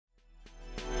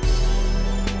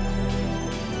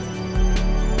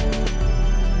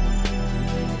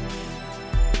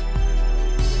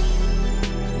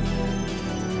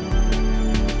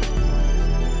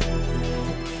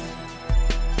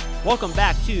Welcome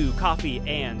back to Coffee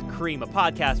and Cream, a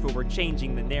podcast where we're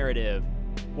changing the narrative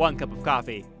one cup of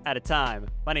coffee at a time.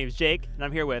 My name is Jake, and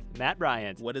I'm here with Matt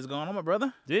Bryant. What is going on, my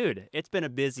brother? Dude, it's been a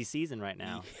busy season right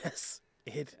now. Yes,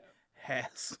 it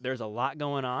has. There's a lot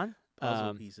going on.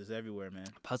 Puzzle pieces everywhere, man.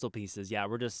 Puzzle pieces, yeah.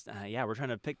 We're just, we're trying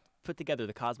to put together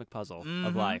the cosmic puzzle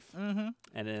of life. Mm-hmm.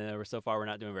 And so far, we're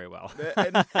not doing very well.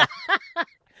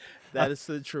 That is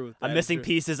the truth. I'm missing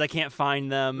pieces. I can't find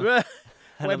them.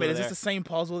 Wait a minute, is this the same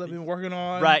puzzle that we've been working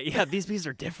on? Right, yeah, these pieces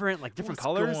are different, like different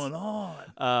colors. What's going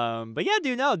on? But yeah,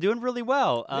 dude, doing really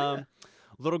well. Yeah.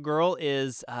 Little girl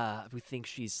is, we think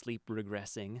she's sleep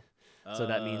regressing. So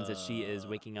that means that she is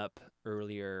waking up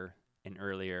earlier and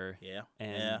earlier. Yeah.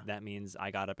 And that means I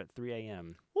got up at 3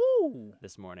 a.m. Woo!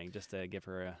 this morning just to give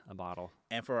her a bottle.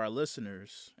 And for our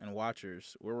listeners and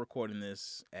watchers, we're recording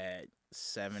this at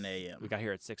 7 a.m. We got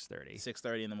here at 6:30.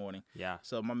 6:30 in the morning. Yeah.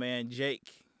 So my man Jake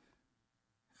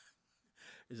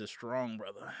is a strong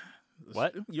brother.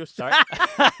 What? You're Sorry?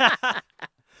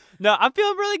 No, I'm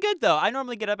feeling really good, though. I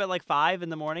normally get up at like 5 in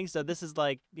the morning, so this is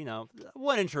like,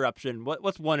 one interruption.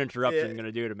 What's one interruption going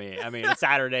to do to me? I mean, it's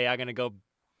Saturday. I'm going to go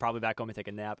probably back home and take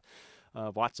a nap,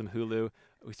 watch some Hulu.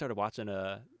 We started watching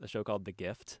a show called The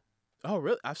Gift. Oh,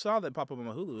 really? I saw that pop up on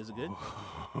my Hulu. Is it good?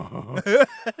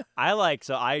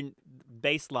 I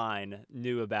baseline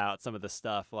knew about some of the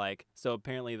stuff. So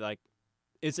apparently,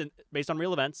 it's based on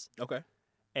real events. Okay.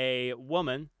 A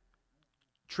woman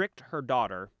tricked her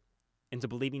daughter into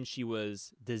believing she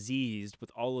was diseased with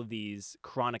all of these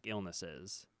chronic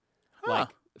illnesses,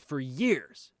 for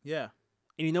years. Yeah.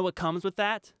 And you know what comes with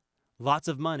that? Lots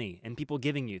of money and people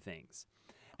giving you things.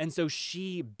 And so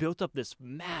she built up this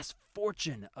mass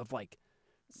fortune of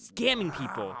scamming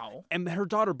people. And her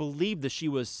daughter believed that she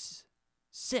was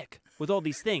sick with all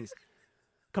these things.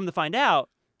 Come to find out,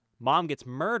 mom gets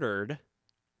murdered.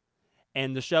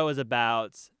 And the show is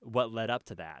about what led up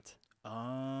to that.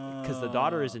 Because the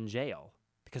daughter is in jail.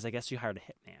 Because I guess she hired a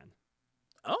hitman.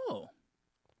 Oh.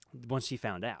 Once she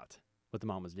found out what the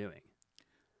mom was doing.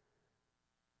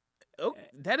 Oh,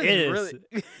 that is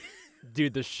really...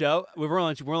 Dude, the show, we're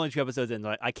only 2 episodes in.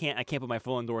 I can't put my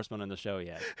full endorsement on the show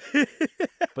yet.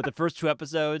 But the first 2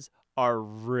 episodes are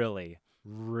really,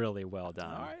 really well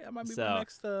done. All right, that might be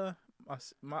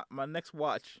my next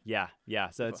watch. Yeah.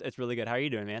 So it's really good. How are you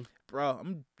doing, man? Bro,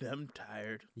 I'm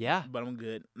tired. Yeah, but I'm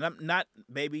good. I'm not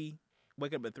maybe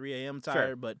waking up at 3 a.m. tired,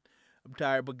 sure. But I'm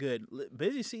tired but good.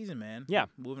 Busy season, man. Yeah,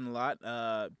 moving a lot.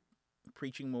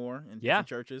 Preaching more in different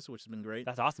churches, which has been great.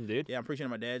 That's awesome, dude. Yeah, I'm preaching at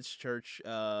my dad's church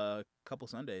couple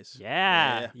Sundays.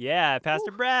 Yeah.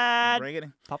 Pastor Brad. Bring it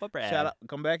in. Papa Brad. Shout out.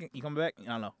 Come back. You come back? I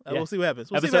don't know. Yeah. We'll see what happens.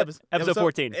 Episode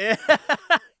 14.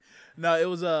 No, it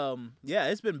was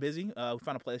it's been busy. We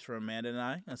found a place for Amanda and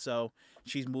I, and so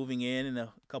she's moving in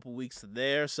a couple weeks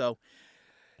there. So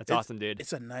that's awesome, dude.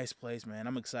 It's a nice place, man.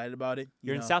 I'm excited about it.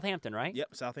 You're in Southampton, right?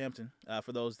 Yep, Southampton.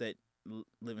 For those that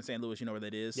live in St. Louis, you know where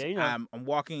that is. Yeah, you know. I'm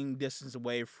walking distance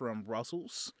away from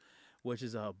Russell's, which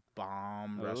is a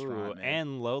bomb restaurant, man.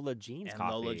 And Lola Jean's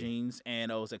coffee. Lola Jean's,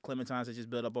 and it was at Clementine's that just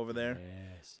built up over there.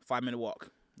 Yes. 5-minute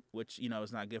walk, which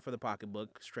is not good for the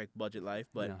pocketbook, straight budget life,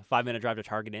 but 5-minute drive to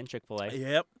Target and Chick-fil-A.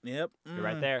 Yep. You're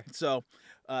right there. So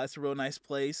it's a real nice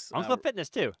place. On Club Fitness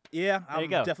too. Yeah, there you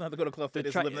go. Definitely have to go to Club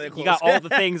Fitness. You got all the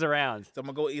things around. So I'm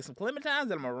gonna go eat some Clementines,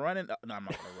 and I'm gonna run. No, I'm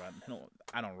not gonna run.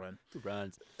 I don't run. Who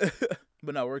runs?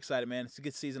 But no, we're excited, man. It's a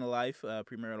good season of life.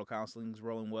 Premarital counseling's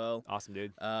rolling well. Awesome,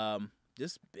 dude.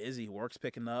 Just busy. Work's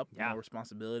picking up. Yeah.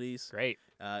 Responsibilities. Great.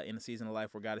 In a season of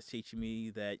life where God is teaching me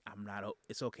that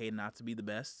it's okay not to be the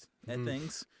best at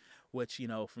things, which,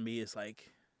 for me is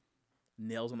like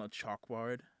nails on a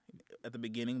chalkboard at the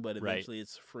beginning, but eventually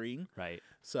it's freeing. Right.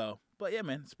 So, but yeah,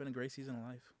 man, it's been a great season of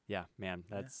life. Yeah, man,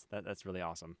 that's really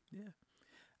awesome. Yeah.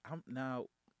 Now,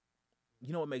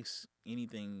 you know what makes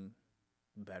anything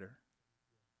better?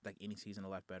 Like any season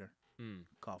of life better?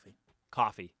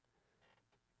 Coffee.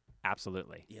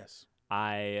 Absolutely. Yes.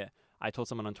 I told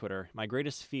someone on Twitter, my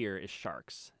greatest fear is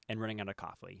sharks and running out of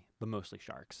coffee, but mostly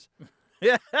sharks.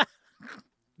 Yeah.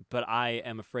 But I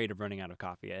am afraid of running out of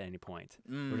coffee at any point,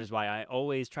 which is why I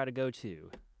always try to go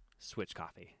to Switch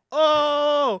Coffee.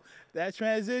 Oh, that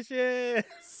transition.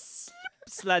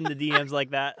 Sliding the DMs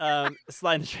like that.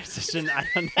 Sliding the transition, I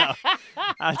don't know.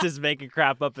 I'm just making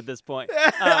crap up at this point.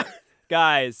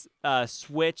 Guys,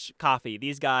 Switch Coffee.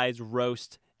 These guys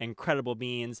roast incredible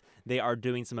beans. They are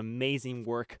doing some amazing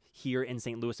work here in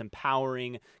St. Louis,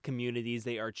 empowering communities.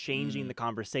 They are changing the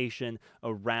conversation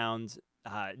around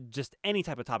just any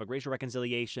type of topic, racial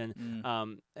reconciliation,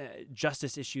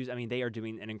 justice issues. I mean, they are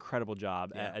doing an incredible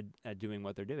job at doing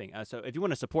what they're doing. So if you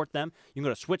want to support them, you can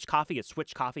go to Switch Coffee at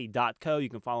switchcoffee.co. You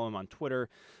can follow them on Twitter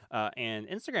and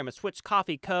Instagram at Switch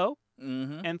Coffee Co.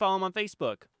 And follow them on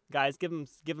Facebook. Guys, give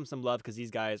them some love because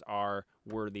these guys are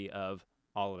worthy of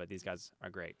all of it. These guys are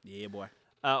great. Yeah, boy.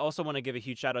 Also want to give a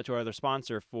huge shout out to our other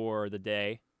sponsor for the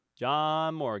day,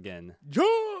 John Morgan.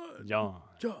 John.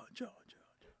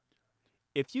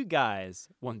 If you guys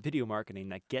want video marketing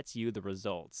that gets you the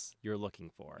results you're looking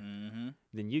for,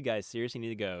 then you guys seriously need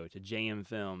to go to JM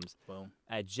Films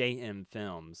at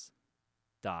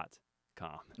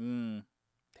jmfilms.com.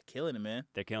 They're killing it, man.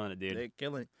 They're killing it, dude. They're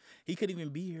killing it. He couldn't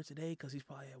even be here today because he's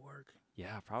probably at work.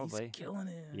 Yeah, probably. He's killing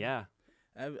it. Yeah.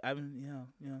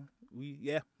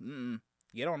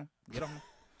 Get on him.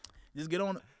 Just get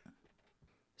on it.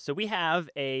 So we have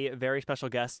a very special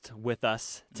guest with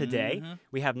us today.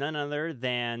 We have none other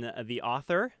than the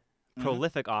author,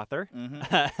 prolific author,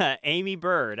 Aimee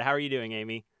Byrd. How are you doing,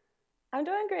 Aimee? I'm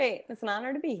doing great. It's an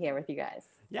honor to be here with you guys.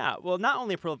 Yeah, well, not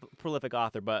only a prolific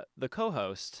author, but the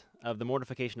co-host of the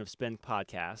Mortification of Spin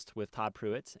podcast with Todd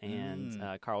Pruitt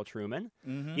and Carl Truman.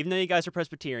 Even though you guys are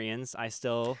Presbyterians, I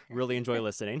still really enjoy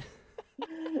listening.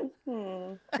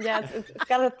 Yeah, it's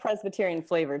got a Presbyterian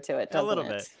flavor to it, doesn't it? A little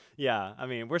bit. Yeah, I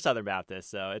mean, we're Southern Baptists,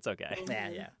 so it's okay.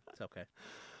 Yeah, it's okay.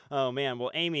 Oh, man.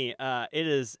 Well, Aimee, it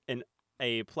is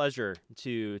a pleasure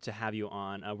to have you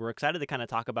on. We're excited to kind of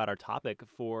talk about our topic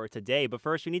for today, but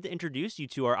first we need to introduce you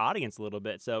to our audience a little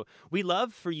bit. So we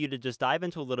love for you to just dive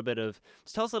into a little bit of,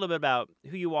 just tell us a little bit about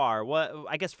who you are. What,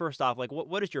 I guess first off, like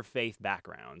what is your faith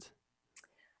background?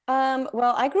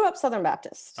 Well, I grew up Southern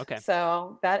Baptist. Okay.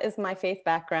 So that is my faith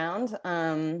background.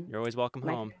 You're always welcome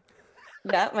home.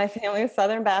 Yeah, my family was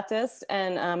Southern Baptist,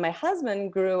 and my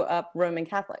husband grew up Roman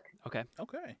Catholic. Okay.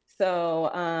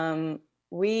 So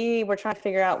we were trying to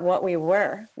figure out what we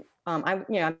were. I'm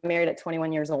married at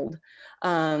 21 years old.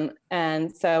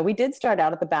 And so we did start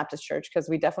out at the Baptist church because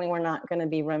we definitely were not going to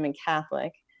be Roman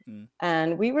Catholic.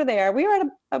 And we were there. We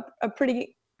were at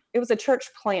it was a church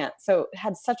plant. So it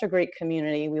had such a great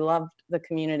community. We loved the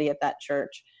community at that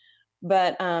church.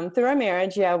 But through our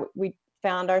marriage, we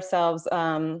found ourselves,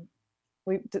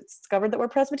 we discovered that we're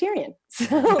Presbyterian.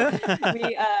 So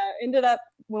we ended up,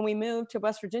 when we moved to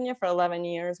West Virginia for 11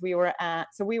 years, we were at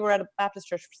a Baptist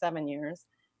church for 7 years.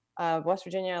 West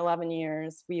Virginia, 11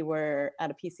 years, we were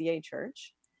at a PCA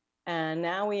church. And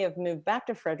now we have moved back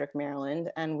to Frederick,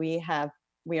 Maryland, and we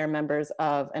are members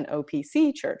of an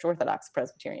OPC church, Orthodox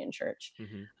Presbyterian Church,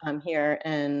 here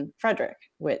in Frederick,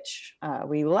 which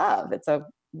we love. It's a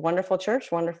wonderful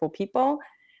church, wonderful people.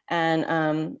 And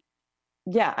I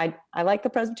like the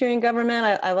Presbyterian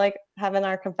government. I like having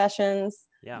our confessions.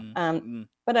 Yeah.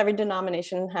 But every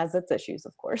denomination has its issues,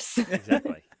 of course.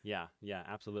 Exactly. Yeah,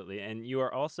 absolutely. And you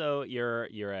are also you're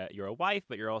a wife,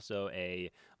 but you're also a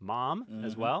mom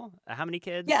as well. How many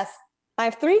kids? Yes. I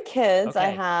have 3 kids. Okay. I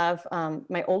have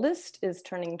my oldest is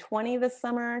turning 20 this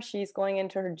summer. She's going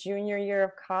into her junior year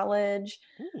of college.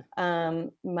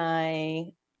 My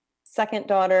second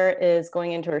daughter is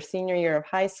going into her senior year of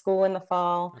high school in the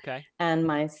fall. Okay. And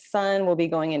my son will be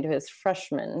going into his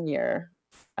freshman year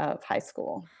of high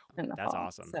school in the fall. That's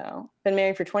awesome. So been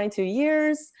married for 22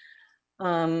 years.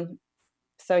 So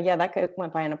yeah, that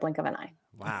went by in a blink of an eye.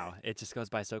 Wow, it just goes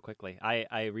by so quickly.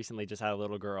 I recently just had a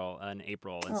little girl in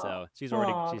April, and so she's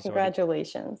already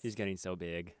congratulations. She's getting so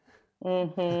big. She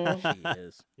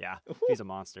is. Yeah, she's a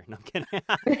monster. No, I'm kidding.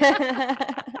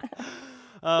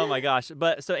 Oh my gosh!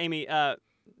 But so Aimee,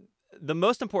 the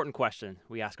most important question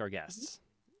we ask our guests: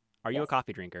 are you a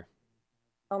coffee drinker?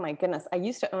 Oh my goodness! I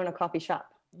used to own a coffee shop.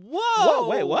 Whoa!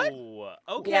 Wait, what?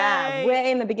 Okay. Yeah, way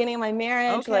in the beginning of my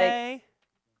marriage. Okay.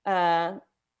 It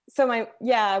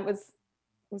was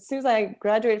as soon as I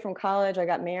graduated from college, I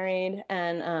got married,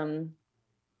 and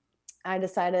I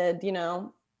decided,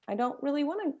 I don't really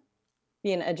want to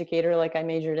be an educator like I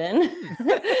majored in.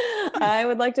 I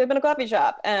would like to open a coffee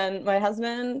shop, and my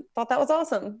husband thought that was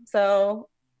awesome. So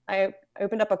I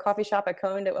opened up a coffee shop. I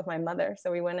co-owned it with my mother. So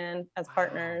we went in as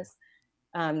partners,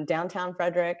 downtown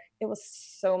Frederick. It was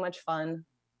so much fun.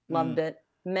 Loved it.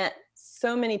 Met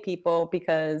so many people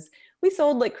because we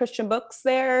sold like Christian books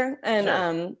there,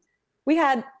 and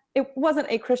it wasn't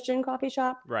a Christian coffee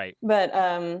shop, right? But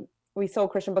we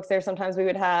sold Christian books there. Sometimes we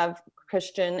would have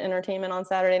Christian entertainment on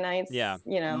Saturday nights,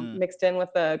 mixed in with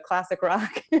the classic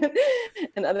rock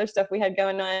and other stuff we had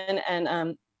going on.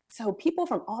 And so people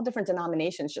from all different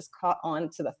denominations just caught on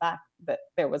to the fact that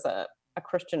there was a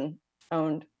Christian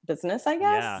owned business, I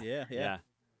guess. Yeah.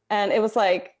 And it was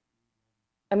like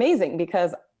amazing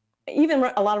because even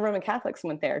a lot of Roman Catholics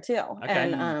went there too.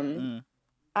 Okay. And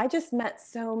I just met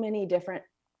so many different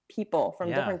people from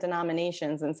different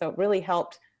denominations. And so it really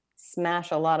helped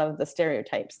smash a lot of the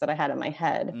stereotypes that I had in my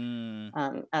head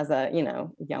as a,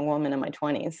 young woman in my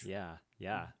 20s. Yeah.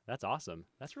 Yeah. That's awesome.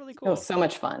 That's really cool. It was so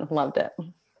much fun. Loved it.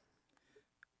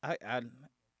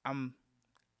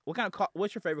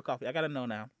 What's your favorite coffee? I got to know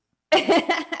now.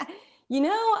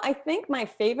 I think my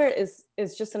favorite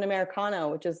is just an Americano,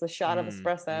 which is the shot of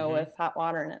espresso with hot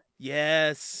water in it.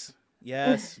 Yes.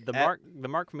 The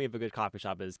mark for me of a good coffee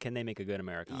shop is, can they make a good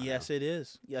Americano? Yes, it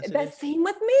is. That's same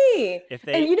with me.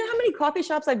 And you know how many coffee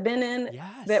shops I've been in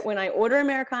that when I order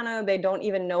Americano, they don't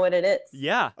even know what it is.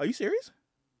 Yeah. Are you serious?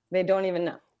 They don't even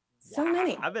know. So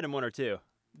many. I've been in one or two.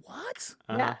 What?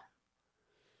 Yeah.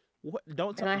 What?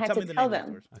 Don't and I had tell to me the tell name them.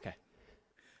 afterwards. Okay.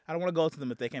 I don't want to go to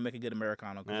them if they can't make a good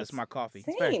Americano because it's my coffee.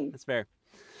 Same. That's fair.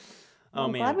 Well,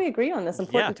 I'm glad we agree on this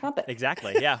important topic.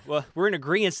 Exactly. Yeah. Well, we're in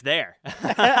agreement there.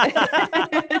 I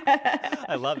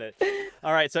love it.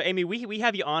 All right. So, Aimee, we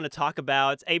have you on to talk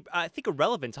about I think a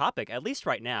relevant topic, at least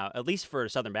right now, at least for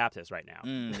Southern Baptists right now.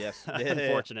 Yes.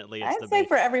 Unfortunately, it's I'd say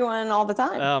for everyone all the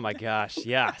time. Oh my gosh.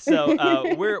 Yeah. So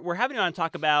we're having you on to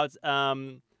talk about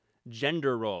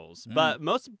gender roles, but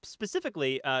most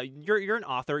specifically, you're an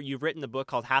author. You've written a book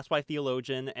called Housewife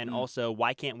Theologian, and also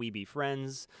Why Can't We Be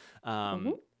Friends?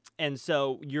 And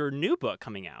so your new book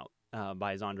coming out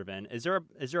by Zondervan, is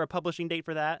there a publishing date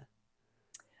for that?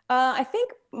 I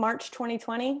think March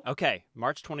 2020. Okay,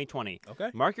 March 2020.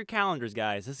 Okay. Mark your calendars,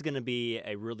 guys. This is going to be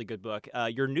a really good book.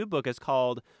 Your new book is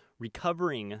called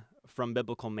Recovering from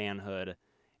Biblical Manhood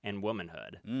and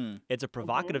Womanhood. It's a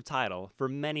provocative title for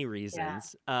many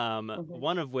reasons,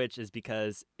 one of which is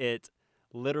because it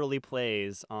literally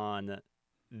plays on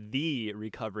the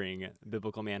recovering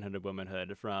biblical manhood and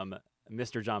womanhood from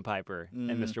Mr. John Piper and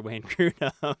Mr. Wayne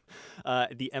Grudem,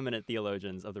 the eminent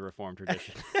theologians of the Reformed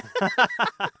tradition.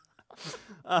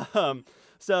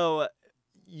 So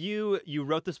you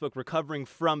wrote this book, Recovering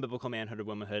from Biblical Manhood and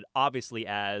Womanhood, obviously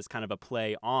as kind of a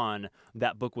play on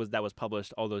that book that was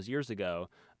published all those years ago.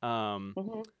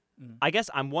 I guess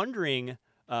I'm wondering,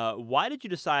 why did you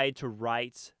decide to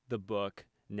write the book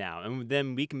now? And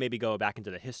then we can maybe go back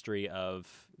into the history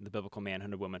of the biblical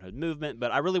manhood and womanhood movement.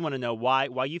 But I really want to know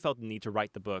why you felt the need to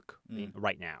write the book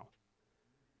right now.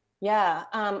 Yeah.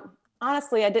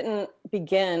 Honestly, I didn't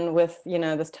begin with,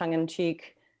 this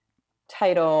tongue-in-cheek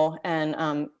title,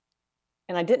 and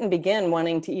I didn't begin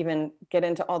wanting to even get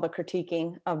into all the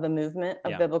critiquing of the movement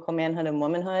of biblical manhood and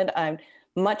womanhood. I'd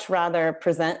much rather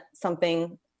present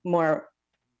something more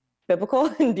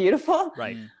biblical and beautiful.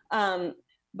 Right.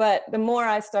 But the more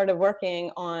I started working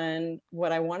on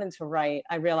what I wanted to write,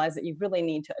 I realized that you really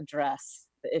need to address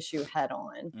the issue head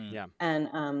on.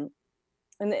 And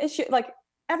the issue, like,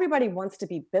 everybody wants to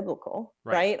be biblical,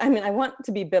 right? I mean, I want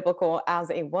to be biblical as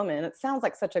a woman. It sounds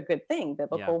like such a good thing,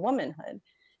 biblical womanhood.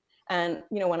 And,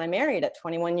 when I married at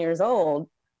 21 years old,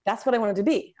 that's what I wanted to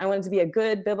be. I wanted to be a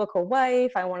good biblical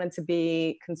wife. I wanted to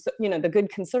be, the good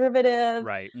conservative.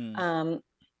 Right.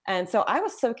 And so I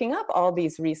was soaking up all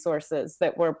these resources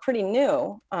that were pretty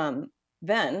new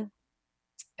then.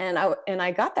 And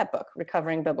I got that book,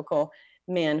 Recovering Biblical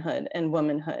Manhood and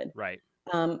Womanhood. Right.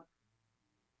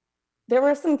 There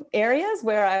were some areas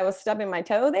where I was stubbing my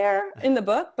toe there in the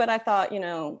book, but I thought,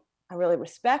 I really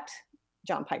respect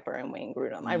John Piper and Wayne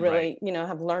Grudem. I really,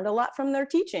 have learned a lot from their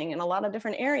teaching in a lot of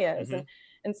different areas.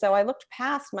 And so I looked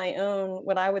past my own,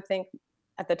 what I would think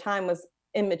at the time was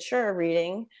immature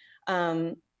reading,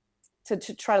 to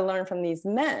try to learn from these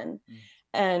men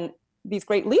and these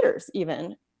great leaders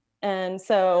even. And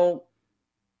so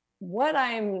what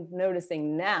I'm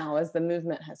noticing now as the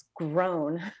movement has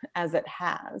grown as it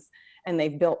has, and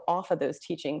they've built off of those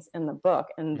teachings in the book,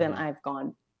 and then I've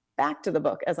gone back to the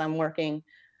book as I'm working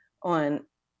on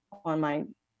my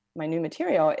new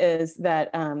material, is that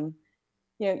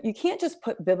you can't just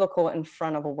put biblical in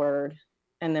front of a word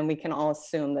and then we can all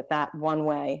assume that one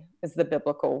way is the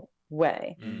biblical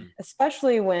way,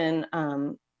 especially when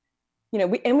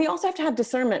we also have to have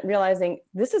discernment, realizing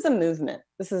this is a movement.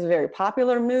 This is a very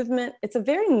popular movement. It's a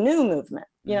very new movement.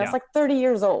 It's like 30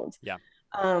 years old. Yeah.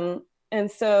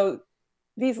 And so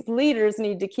these leaders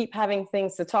need to keep having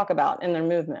things to talk about in their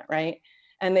movement, right?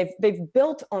 And they've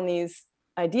built on these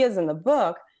ideas in the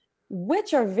book,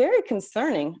 which are very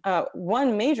concerning.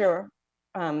 One major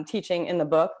teaching in the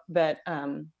book that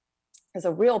is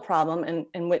a real problem,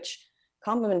 in which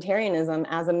complementarianism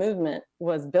as a movement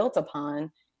was built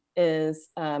upon, is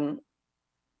an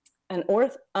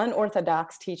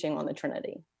unorthodox teaching on the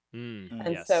Trinity.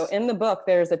 And so in the book,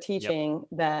 there's a teaching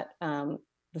that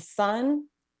the Son,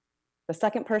 the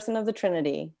second person of the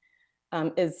Trinity,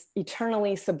 is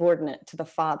eternally subordinate to the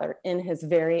Father in his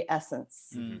very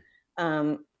essence.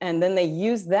 And then they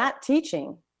use that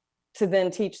teaching to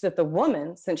then teach that the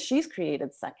woman, since she's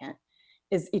created second,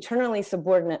 is eternally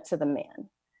subordinate to the man.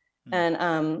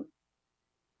 And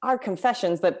our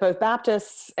confessions that both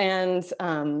Baptists and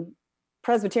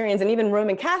Presbyterians and even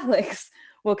Roman Catholics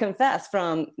will confess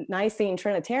from Nicene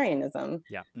Trinitarianism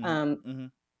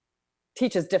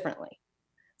teaches differently.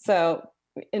 So,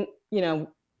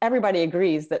 everybody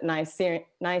agrees that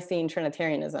Nicene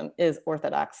Trinitarianism is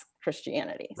Orthodox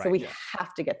Christianity. So we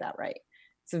have to get that right.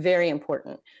 It's very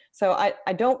important. So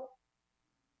I don't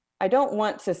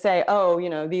want to say,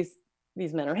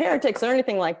 these men are heretics or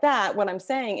anything like that. What I'm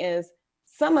saying is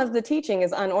some of the teaching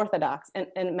is unorthodox.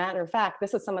 And matter of fact,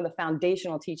 this is some of the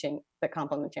foundational teaching that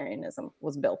complementarianism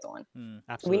was built on.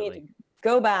 Absolutely. We need to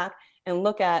go back and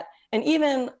look at, and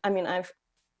even,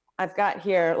 I've got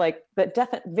here like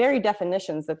the very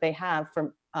definitions that they have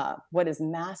from what is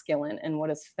masculine and what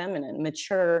is feminine.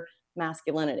 Mature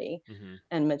masculinity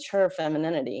and mature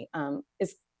femininity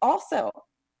is also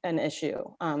an issue.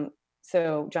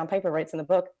 So John Piper writes in the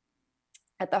book,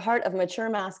 at the heart of mature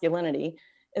masculinity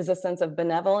is a sense of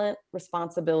benevolent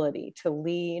responsibility to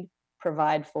lead,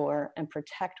 provide for, and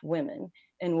protect women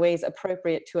in ways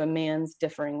appropriate to a man's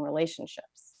differing relationships.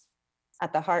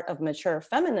 At the heart of mature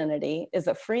femininity is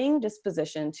a freeing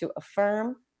disposition to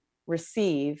affirm,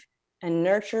 receive, and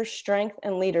nurture strength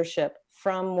and leadership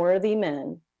from worthy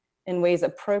men in ways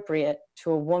appropriate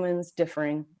to a woman's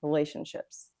differing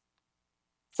relationships.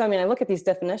 So, I look at these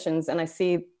definitions and I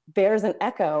see there's an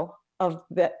echo of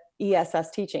the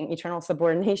ESS teaching, eternal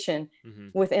subordination,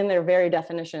 within their very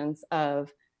definitions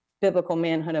of biblical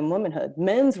manhood and womanhood.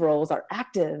 Men's roles are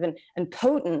active and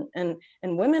potent, and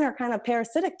women are kind of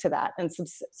parasitic to that and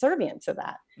subservient to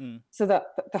that. So the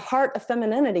heart of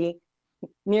femininity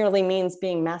merely means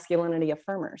being masculinity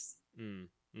affirmers.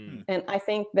 And I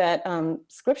think that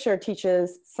scripture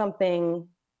teaches something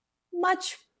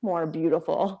much more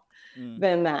beautiful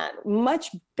than that, much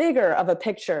bigger of a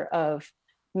picture of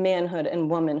manhood and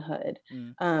womanhood.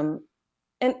 And,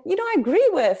 I agree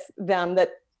with them that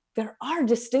there are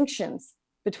distinctions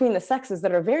between the sexes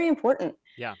that are very important.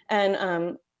 Yeah.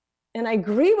 And I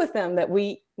agree with them that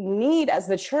we need, as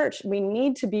the church, we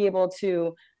need to be able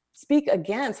to speak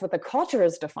against what the culture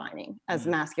is defining as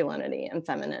masculinity and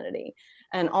femininity,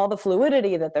 and all the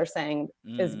fluidity that they're saying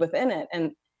is within it,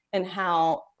 and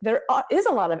how there is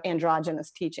a lot of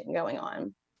androgynous teaching going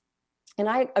on. And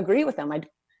I agree with them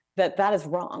that is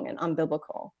wrong and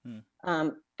unbiblical.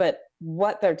 But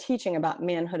what they're teaching about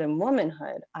manhood and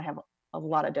womanhood, I have a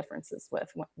lot of differences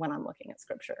with when I'm looking at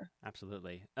scripture.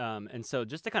 Absolutely. And so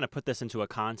just to kind of put this into a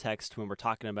context, when we're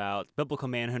talking about biblical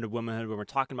manhood and womanhood, when we're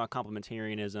talking about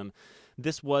complementarianism,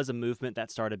 this was a movement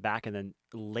that started back in the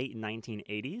late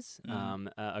 1980s.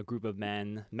 A group of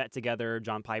men met together,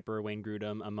 John Piper, Wayne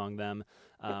Grudem among them,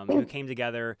 who came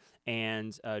together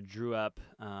and drew up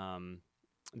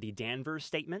the Danvers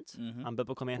Statement on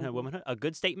biblical manhood and womanhood. A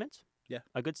good statement. Yeah.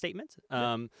 A good statement.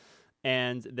 And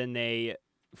then they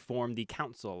formed the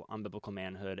Council on Biblical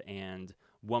Manhood and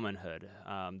Womanhood.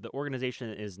 The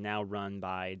organization is now run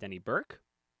by Denny Burke,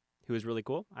 who is really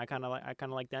cool. I kind of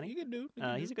like Denny. He's a good dude.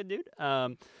 He's a good dude.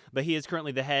 But he is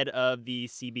currently the head of the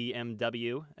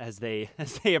CBMW, as they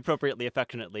appropriately,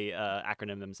 affectionately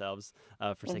acronym themselves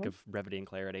for sake of brevity and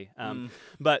clarity.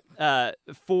 But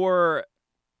for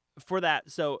that,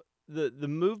 so the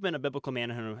movement of biblical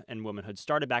manhood and womanhood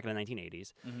started back in the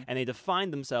 1980s, and they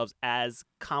defined themselves as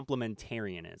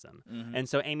complementarianism. And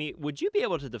so, Aimee, would you be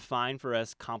able to define for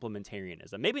us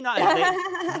complementarianism? Maybe not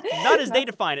as they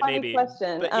define it, maybe.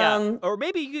 Question. But yeah, or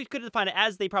maybe you could define it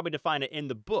as they probably define it in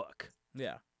the book.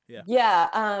 Yeah.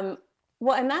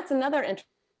 Well, and that's another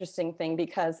interesting thing,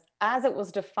 because as it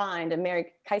was defined, and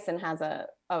Mary Kyson has a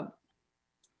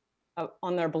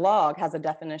on their blog has a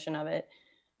definition of it,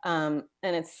 and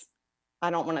it's, I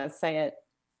don't want to say it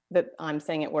that I'm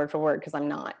saying it word for word, because I'm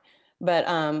not. But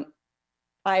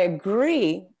I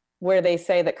agree where they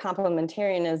say that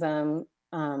complementarianism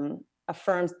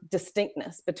affirms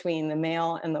distinctness between the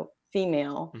male and the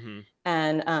female,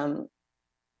 and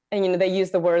they use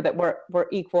the word that we're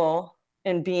equal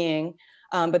in being,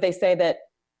 but they say that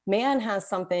man has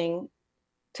something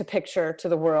to picture to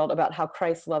the world about how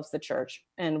Christ loves the church,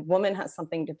 and woman has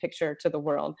something to picture to the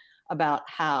world about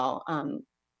how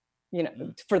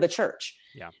for the church.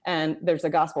 And there's a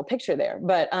gospel picture there,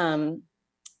 but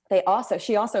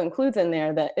she also includes in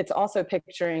there that it's also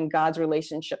picturing God's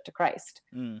relationship to Christ.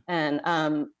 And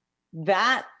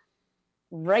that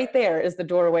right there is the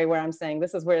doorway where I'm saying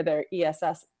this is where their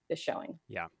ESS is showing.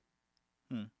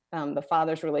 the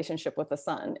father's relationship with the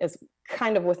son is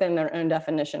kind of within their own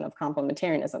definition of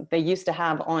complementarianism. They used to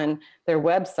have on their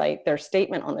website their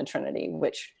statement on the Trinity,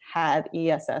 which had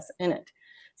ESS in it.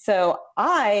 So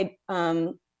I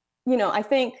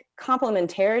think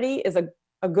complementarity is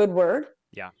a good word,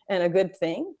 and a good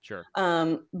thing. Sure.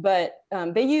 But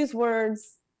they use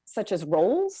words such as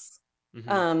roles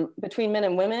between men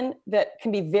and women that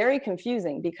can be very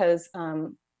confusing because,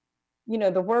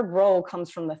 the word role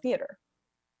comes from the theater.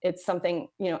 It's something,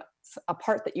 a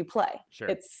part that you play. Sure.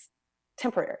 It's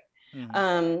temporary.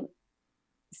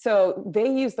 So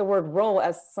they use the word role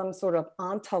as some sort of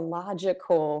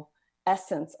ontological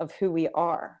essence of who we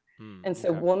are. And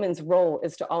so woman's role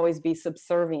is to always be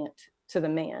subservient to the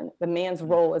man. The man's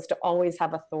role is to always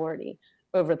have authority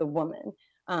over the woman.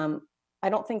 I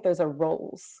don't think those are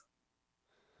roles.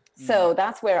 So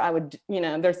that's where I would,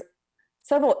 there's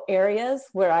several areas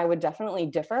where I would definitely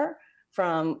differ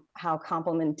from how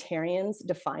complementarians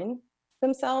define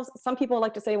themselves. Some people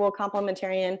like to say, well,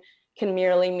 complementarian can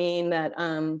merely mean that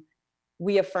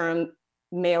we affirm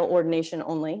male ordination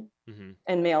only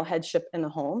and male headship in the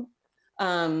home.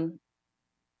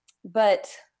 But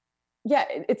yeah,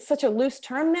 it's such a loose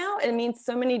term now. It means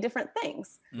so many different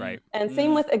things. Right. And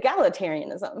same with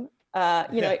egalitarianism.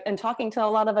 And talking to a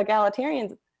lot of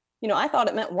egalitarians, I thought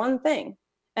it meant one thing.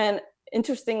 And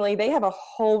interestingly, they have a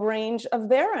whole range of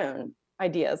their own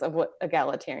ideas of what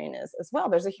egalitarian is as well.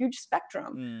 There's a huge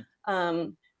spectrum.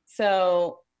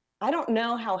 So I don't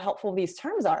know how helpful these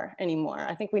terms are anymore.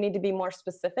 I think we need to be more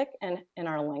specific in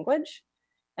our language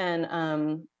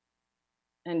and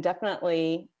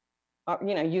definitely,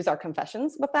 use our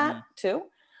confessions with that too.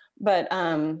 But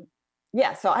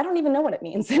so I don't even know what it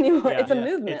means anymore. It's a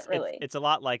movement, really. It's a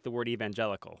lot like the word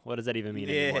evangelical. What does that even mean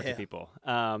anymore to people?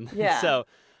 So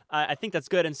I think that's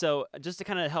good. And so just to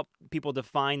kind of help people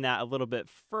define that a little bit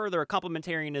further,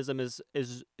 complementarianism is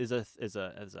a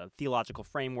theological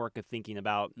framework of thinking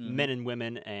about men and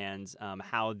women and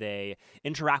how they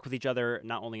interact with each other,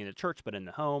 not only in the church, but in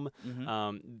the home.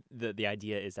 The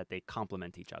idea is that they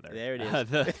complement each other. There it is.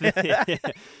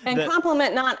 And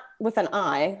compliment not with an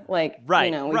I, like,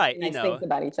 nice things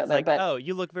about each other. Like, but oh,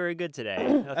 you look very good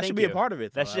today. That should be a part of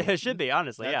it, though. That should be,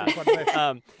 honestly,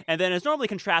 and then it's normally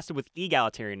contrasted with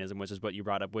egalitarianism, which is what you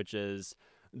brought up, which is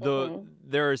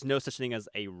there is no such thing as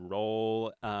a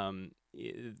role. Men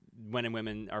and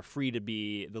women are free to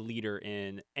be the leader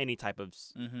in any type of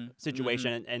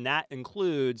situation, and that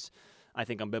includes, I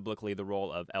think, unbiblically, the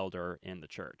role of elder in the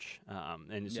church.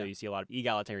 And so you see a lot of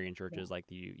egalitarian churches like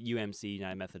the UMC,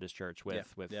 United Methodist Church,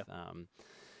 with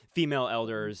female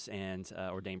elders and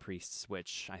ordained priests,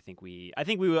 which I think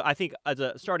as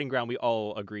a starting ground, we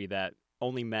all agree that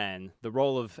only men, the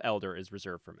role of elder is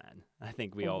reserved for men. I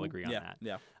think we all agree on that.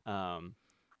 Yeah.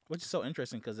 Which is so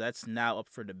interesting because that's now up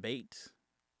for debate.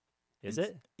 Is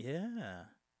it? Yeah.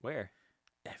 Where?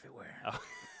 Everywhere. Oh.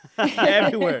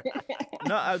 Everywhere.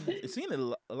 No, I've seen it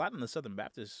a lot in the Southern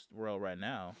Baptist world right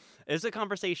now. There's a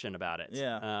conversation about it.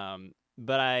 Yeah.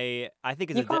 But I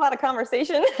think it's you call that a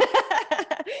conversation?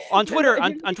 On Twitter,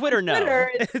 on Twitter, no. On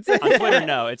Twitter,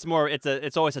 no.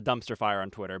 It's always a dumpster fire on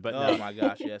Twitter. But oh my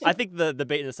gosh, yes. I think the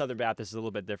debate in the Southern Baptist is a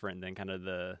little bit different than kind of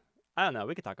I don't know.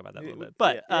 We could talk about that a little bit.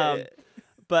 But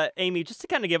but Aimee, just to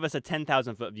kind of give us a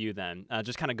 10,000-foot view, then,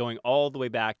 just kind of going all the way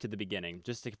back to the beginning,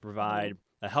 just to provide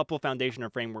a helpful foundation or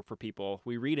framework for people.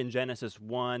 We read in Genesis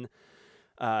 1.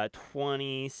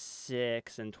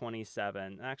 26 and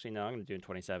 27. Actually, no, I'm going to do in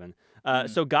 27.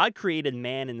 So God created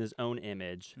man in his own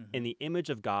image. In the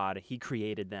image of God, he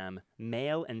created them.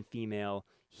 Male and female,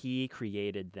 he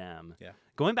created them. Yeah.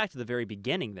 Going back to the very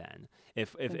beginning then,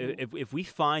 if we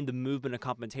find the movement of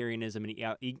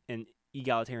complementarianism and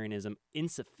egalitarianism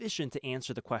insufficient to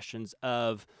answer the questions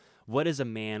of what is a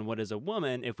man, what is a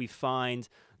woman, if we find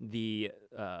the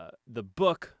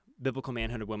book Biblical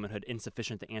Manhood and Womanhood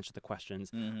insufficient to answer the questions,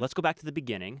 let's go back to the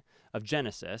beginning of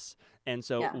Genesis. And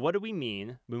so what do we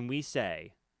mean when we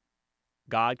say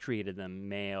God created them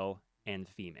male and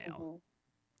female?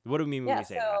 What do we mean when we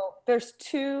say that? So there's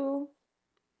two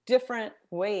different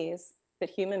ways that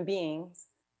human beings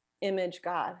image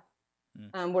God.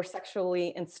 We're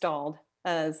sexually installed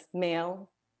as male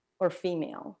or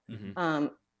female,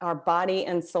 our body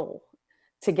and soul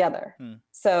together.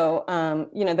 So,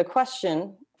 the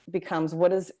question becomes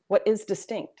what is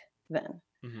distinct then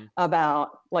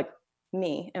about like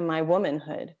me and my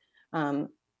womanhood,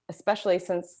 especially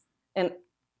since and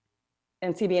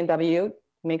CB&W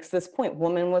makes this point,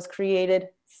 woman was created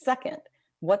second.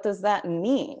 What does that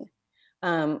mean?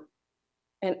 And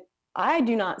I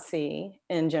do not see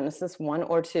in Genesis 1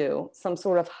 or 2 some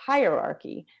sort of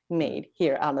hierarchy made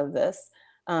here out of this.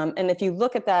 And if you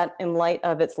look at that in light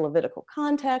of its Levitical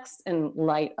context, in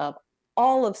light of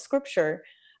all of Scripture,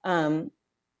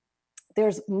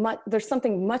 there's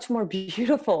something much more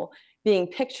beautiful being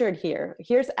pictured here.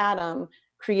 Here's Adam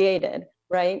created,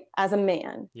 right, as a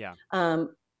man. Yeah.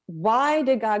 Why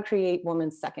did God create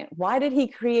woman second? Why did he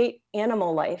create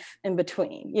animal life in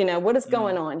between? What is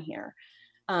going on here?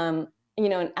 And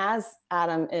as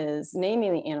Adam is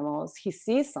naming the animals, he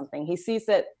sees something. He sees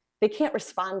that they can't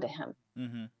respond to him.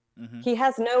 Mm-hmm. Mm-hmm. He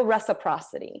has no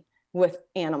reciprocity with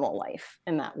animal life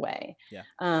in that way. Yeah.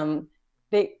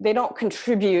 They don't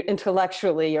contribute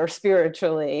intellectually or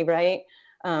spiritually, right?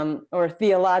 Or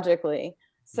theologically.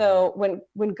 So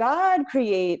when God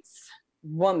creates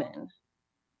woman,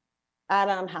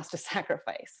 Adam has to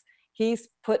sacrifice. He's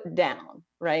put down,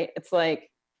 right? It's like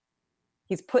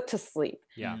he's put to sleep.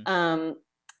 Yeah.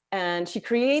 And he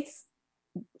creates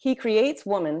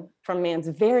woman from man's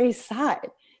very side.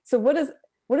 So what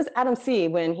does Adam see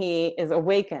when he is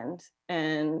awakened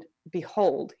and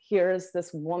behold, here's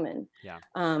this woman? Yeah.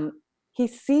 He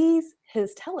sees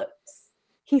his telos.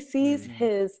 He sees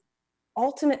his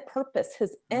ultimate purpose,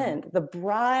 his end, the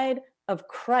bride of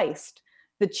Christ,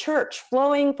 the church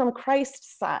flowing from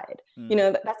Christ's side.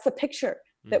 That's the picture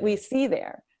that we see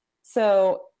there.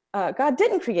 So God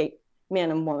didn't create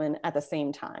man and woman at the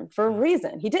same time for a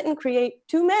reason. He didn't create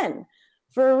two men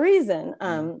for a reason.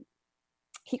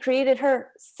 He created her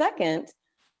second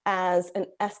as an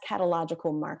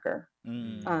eschatological marker.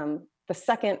 The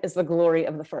second is the glory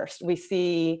of the first. We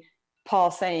see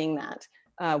Paul saying that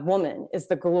woman is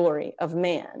the glory of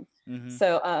man.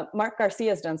 So Mark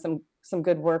Garcia has done some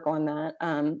good work on that,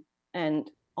 and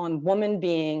on woman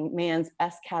being man's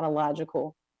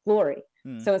eschatological glory.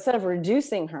 So instead of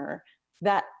reducing her,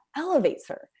 that elevates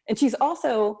her. And she's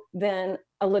also then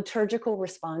a liturgical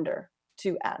responder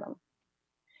to Adam.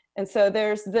 And so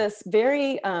there's this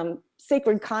very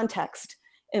sacred context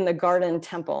in the garden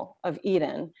temple of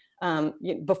Eden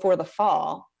before the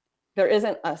fall. There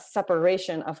isn't a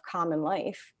separation of common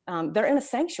life. They're in a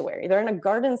sanctuary. They're in a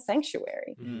garden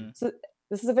sanctuary. So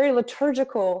this is a very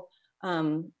liturgical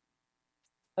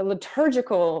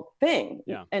thing,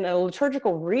 and a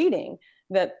liturgical reading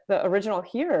that the original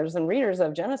hearers and readers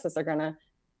of Genesis are going to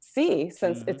see,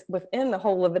 since it's within the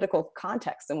whole Levitical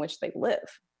context in which they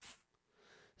live.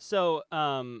 So,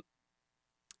 and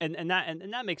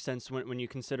that makes sense when you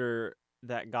consider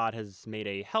that God has made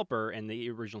a helper, and the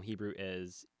original Hebrew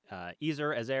is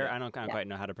Ezer. I don't quite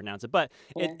know how to pronounce it, but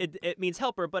it means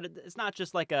helper. But it's not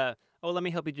just like let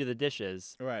me help you do the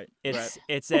dishes. Right.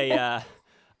 It's a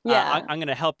I'm going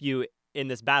to help you in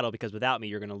this battle, because without me,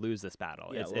 you're going to lose this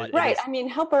battle. Yeah, right. I mean,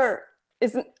 helper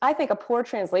isn't, I think, a poor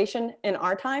translation in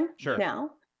our time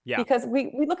now. Yeah. Because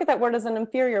we look at that word as an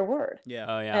inferior word. Yeah.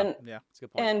 Oh, yeah. And, that's a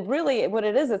good point. And really what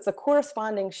it is, it's a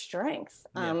corresponding strength.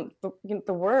 The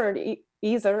word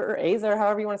Ezer or Azer,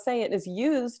 however you want to say it, is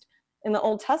used in the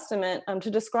Old Testament to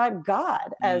describe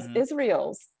God as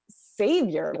Israel's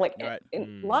savior, a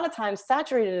lot of times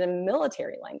saturated in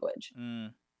military language.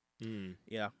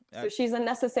 Yeah. So she's a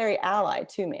necessary ally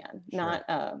to man, not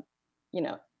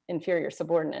inferior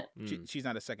subordinate. She's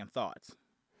not a second thought.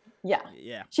 Yeah.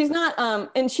 Yeah. She's not,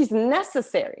 and she's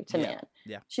necessary to man.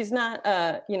 Yeah. She's not,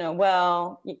 can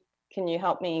you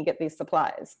help me get these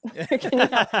supplies? Can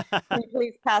you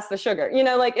please pass the sugar?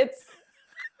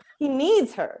 He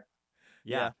needs her.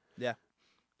 Yeah.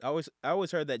 I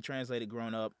always heard that translated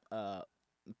growing up,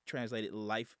 translated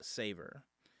lifesaver.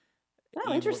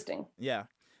 Oh, interesting.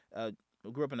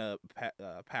 Grew up in a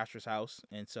pastor's house,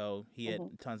 and so he had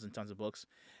tons and tons of books.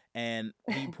 And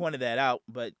he pointed that out,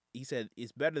 but he said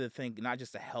it's better to think not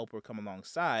just a helper come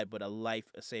alongside, but a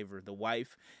lifesaver. The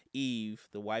wife, Eve,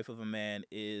 the wife of a man,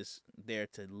 is there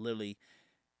to literally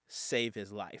save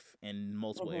his life in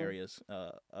multiple areas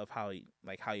of how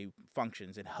he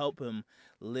functions, and help him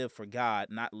live for God,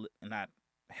 not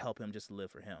help him just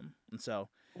live for him. And so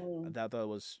I thought it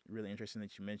was really interesting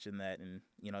that you mentioned that. And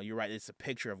you're right, it's a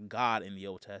picture of God in the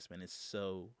Old Testament. It's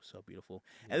so beautiful.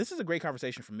 And this is a great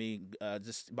conversation for me,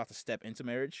 just about to step into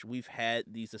marriage. We've had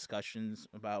these discussions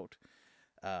about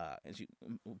as you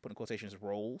put in quotations,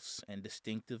 roles and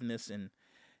distinctiveness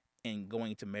in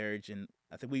going into marriage. And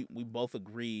I think we both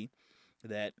agree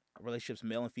that relationships,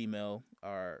 male and female,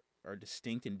 are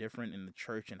distinct and different in the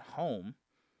church and home.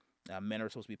 Men are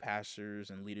supposed to be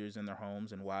pastors and leaders in their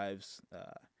homes, and wives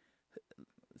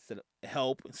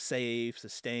help, save,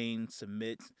 sustain,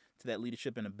 submit to that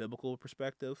leadership in a biblical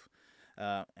perspective.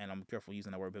 And I'm careful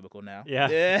using that word biblical now. Yeah.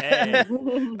 Hey.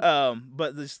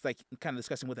 But just kind of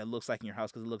discussing what that looks like in your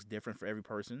house, because it looks different for every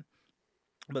person.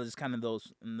 But it's kind of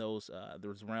those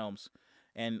realms.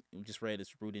 and we just read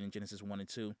it's rooted in Genesis 1 and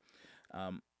 2.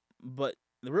 But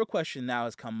the real question now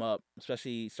has come up,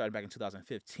 especially starting back in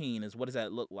 2015, is what does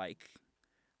that look like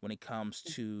when it comes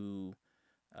to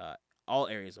all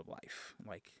areas of life,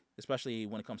 like especially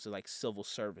when it comes to like civil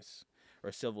service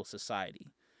or civil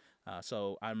society.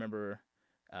 So I remember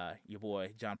your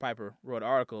boy John Piper wrote an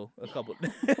article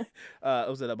it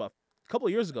was about a couple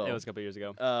of years ago. It was a couple of years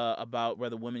ago. About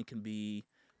whether women can be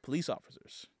police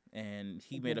officers, and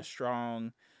he made a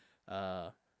strong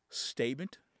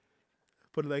statement.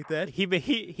 Put it like that.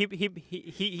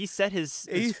 He set his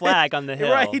flag on the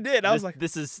hill. Right, he did. I was like,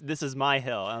 this is my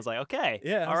hill. And I was like, okay,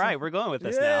 yeah, all right, like, we're going with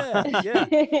this now.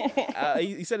 Yeah.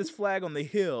 He set his flag on the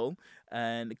hill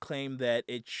and claimed that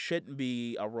it shouldn't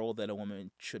be a role that a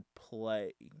woman should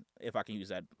play, if I can use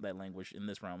that language in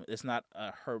this realm. It's not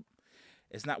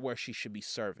it's not where she should be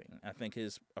serving. I think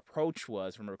his approach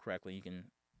was, if I remember correctly, you can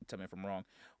tell me if I'm wrong,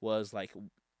 was like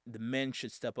the men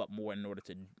should step up more in order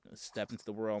to step into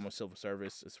the realm of civil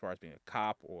service as far as being a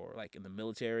cop or like in the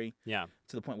military. Yeah.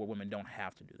 To the point where women don't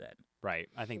have to do that. Right.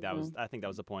 I think that was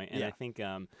the point. And I think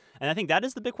that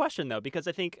is the big question though, because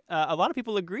I think a lot of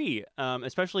people agree,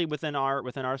 especially within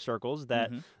our circles,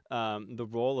 that the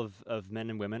role of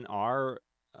men and women are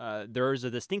there is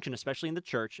a distinction, especially in the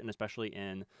church and especially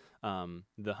in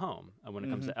the home when it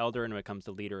comes to elder and when it comes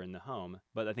to leader in the home.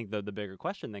 But I think the bigger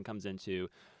question then comes into,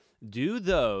 do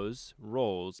those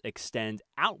roles extend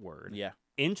outward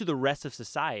into the rest of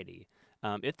society?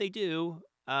 If they do,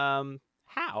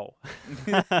 how?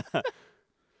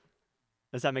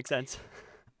 Does that make sense?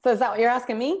 So is that what you're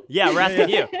asking me? Yeah, we're asking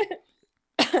you.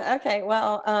 Okay,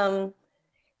 well,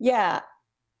 I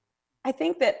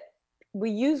think that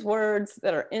we use words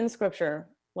that are in Scripture,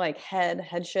 like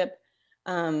headship,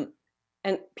 and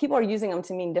people are using them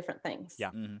to mean different things. Yeah.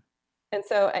 And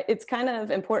so it's kind of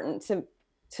important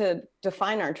to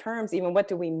define our terms. Even what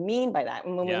do we mean by that?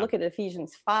 And when we look at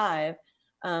Ephesians 5,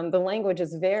 the language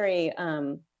is very,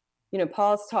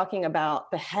 Paul's talking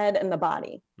about the head and the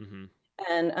body.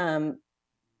 And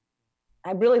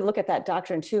I really look at that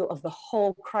doctrine too of the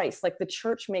whole Christ, like the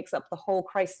church makes up the whole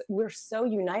Christ. We're so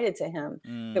united to him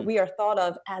that we are thought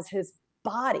of as his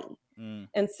body.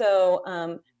 And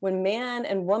so when man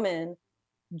and woman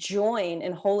join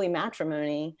in holy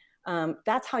matrimony,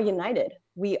 that's how united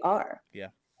we are. Yeah.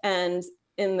 And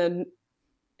in the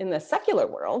secular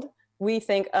world, we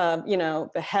think of,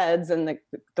 the heads and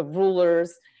the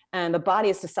rulers, and the body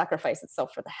is to sacrifice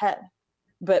itself for the head.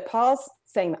 But Paul's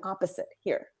saying the opposite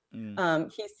here.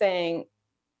 He's saying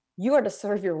you are to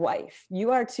serve your wife.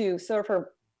 You are to serve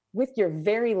her with your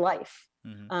very life.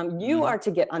 You are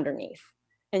to get underneath,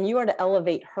 and you are to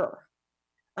elevate her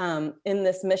in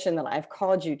this mission that I've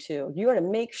called you to. You are to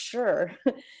make sure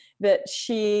that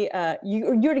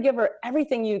you're to give her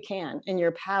everything you can in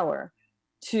your power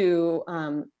to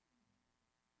her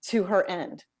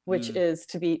end, which is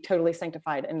to be totally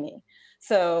sanctified in me.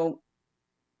 So,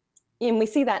 and we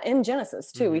see that in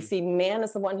Genesis too. We see man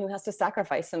is the one who has to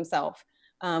sacrifice himself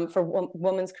for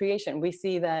woman's creation. We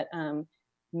see that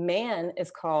man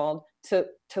is called to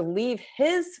leave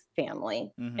his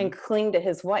family and cling to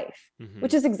his wife,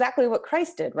 which is exactly what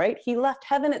Christ did, right? He left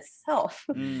heaven itself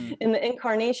in the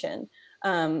incarnation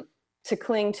to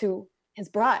cling to his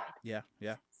bride. Yeah.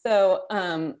 So,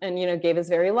 gave his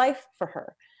very life for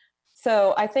her.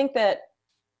 So I think that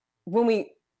when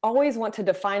we always want to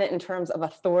define it in terms of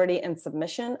authority and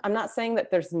submission, I'm not saying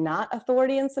that there's not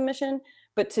authority and submission,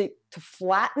 but to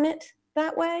flatten it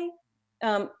that way,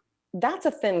 that's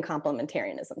a thin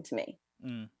complementarianism to me.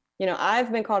 I've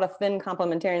been called a thin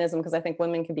complementarianism because I think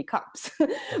women can be cops.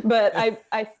 But I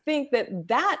think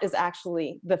that is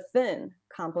actually the thin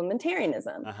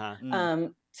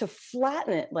complementarianism. To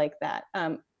flatten it like that.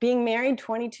 Being married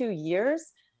 22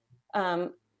 years,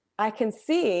 I can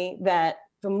see that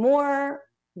the more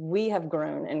we have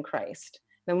grown in Christ,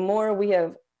 the more we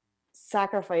have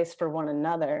sacrificed for one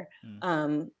another,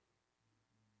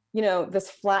 this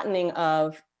flattening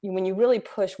of, when you really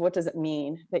push, what does it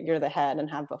mean that you're the head and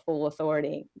have the full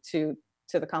authority to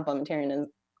the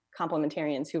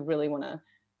complementarians who really want to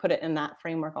put it in that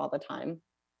framework all the time.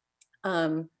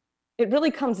 It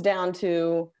really comes down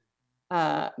to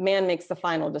man makes the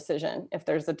final decision if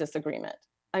there's a disagreement.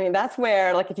 I mean, that's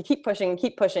where, like, if you keep pushing,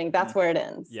 that's where it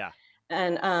ends. Yeah.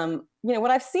 And,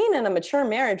 what I've seen in a mature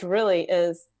marriage really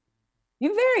is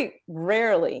you very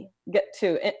rarely get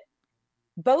to it.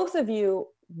 Both of you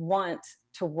want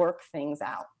to work things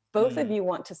out. Both of you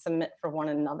want to submit for one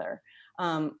another.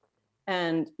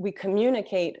 And we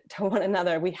communicate to one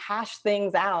another. We hash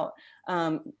things out.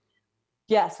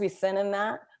 Yes, we sin in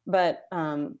that, but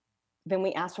then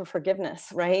we ask for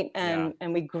forgiveness, right?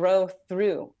 And we grow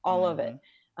through all of it.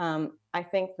 I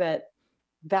think that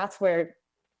that's where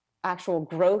actual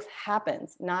growth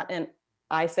happens, not in,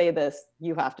 I say this,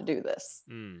 you have to do this.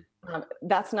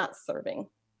 That's not serving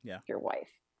your wife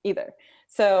either.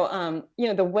 So, you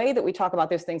know, the way that we talk about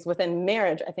those things within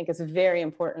marriage, I think is very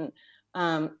important.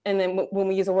 And then when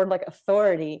we use a word like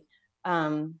authority,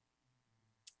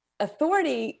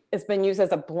 authority has been used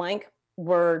as a blank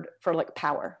word for like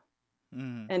power.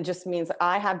 And just means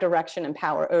I have direction and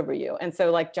power over you. And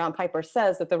so like John Piper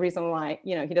says that the reason why,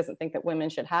 you know, he doesn't think that women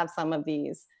should have some of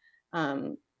these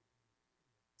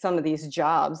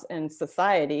jobs in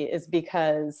society is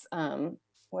because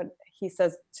what he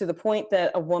says, to the point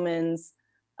that a woman's,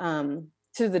 to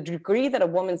the degree that a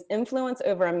woman's influence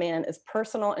over a man is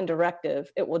personal and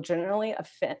directive, it will generally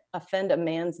offend a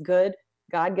man's good,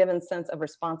 God-given sense of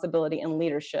responsibility and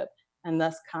leadership, and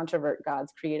thus controvert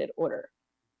God's created order.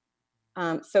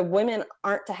 So women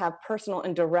aren't to have personal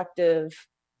and directive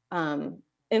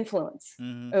influence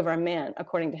over a man,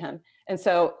 according to him. And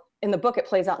so in the book, it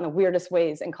plays out in the weirdest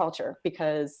ways in culture,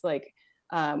 because like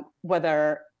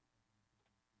whether,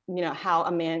 you know, how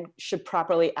a man should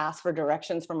properly ask for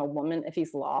directions from a woman if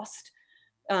he's lost,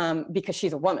 because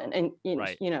she's a woman, and you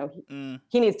know,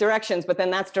 he needs directions, but then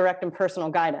that's direct and personal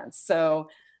guidance. So,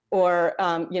 or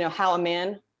you know, how a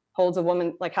man holds a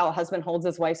woman, like how a husband holds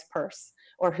his wife's purse,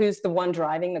 or who's the one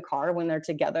driving the car when they're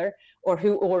together, or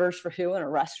who orders for who in a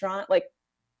restaurant. Like,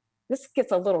 this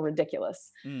gets a little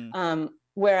ridiculous.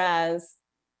 Whereas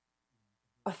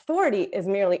authority is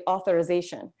merely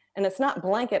authorization, and it's not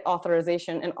blanket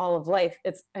authorization in all of life.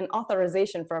 It's an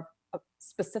authorization for a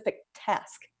specific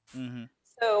task.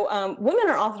 So women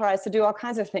are authorized to do all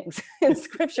kinds of things in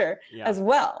scripture as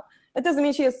well. That doesn't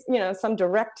mean she has, you know, some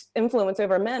direct influence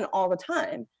over men all the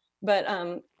time. But,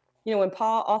 you know, when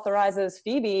Paul authorizes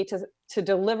Phoebe to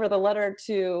deliver the letter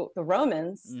to the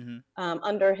Romans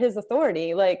under his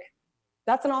authority, like,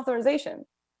 that's an authorization.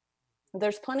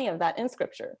 There's plenty of that in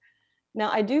scripture. Now,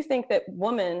 I do think that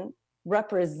woman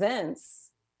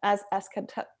represents, as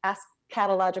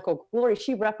eschatological glory,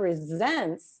 she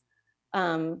represents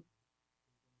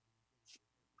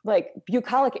like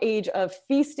bucolic age of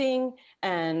feasting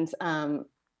and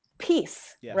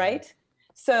peace, right?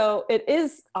 So it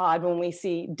is odd when we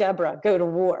see Deborah go to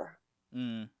war,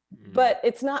 but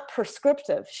it's not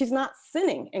prescriptive. She's not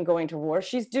sinning in going to war.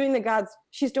 She's doing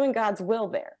God's will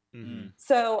there.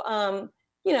 So,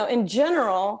 you know, in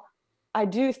general, I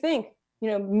do think, you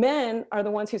know, men are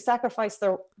the ones who sacrifice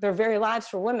their very lives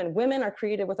for women. Women are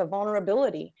created with a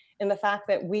vulnerability in the fact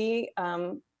that we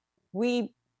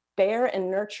bear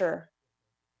and nurture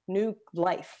new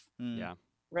life.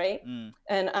 Right.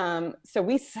 And so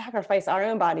we sacrifice our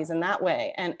own bodies in that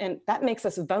way. And that makes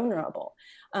us vulnerable.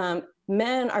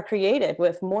 Men are created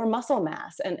with more muscle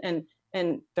mass,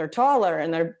 and they're taller,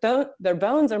 and their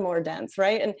bones are more dense.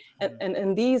 Right. And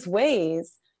in these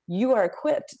ways, you are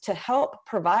equipped to help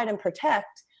provide and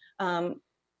protect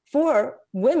for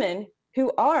women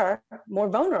who are more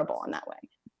vulnerable in that way.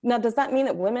 Now, does that mean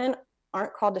that women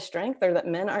aren't called to strength, or that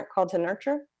men aren't called to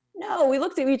nurture? No, we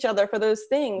look to each other for those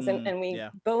things, and we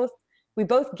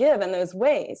both give in those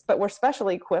ways, but we're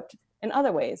specially equipped in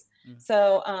other ways.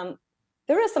 So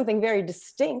there is something very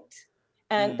distinct,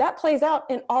 and that plays out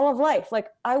in all of life. Like,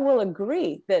 I will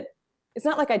agree that it's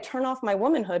not like I turn off my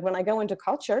womanhood when I go into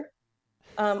culture.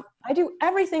 I do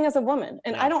everything as a woman,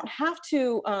 and I don't have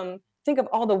to think of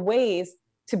all the ways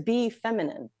to be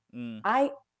feminine.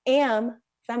 I am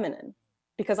feminine,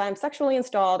 because I'm sexually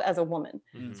installed as a woman.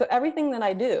 So everything that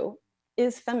I do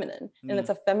is feminine, and it's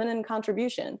a feminine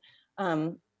contribution.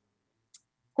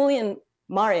 Julian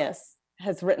Marius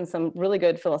has written some really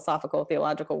good philosophical,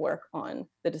 theological work on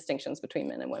the distinctions between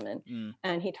men and women.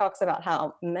 And he talks about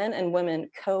how men and women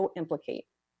co-implicate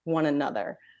one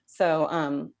another. So,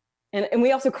 and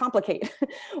we also complicate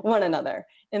one another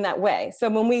in that way. So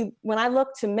when I look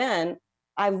to men,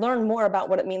 I learn more about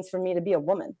what it means for me to be a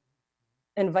woman,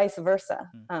 and vice versa.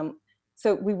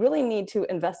 So we really need to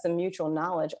invest in mutual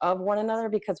knowledge of one another,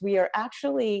 because we are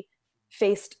actually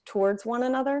faced towards one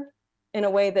another in a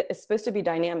way that is supposed to be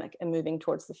dynamic and moving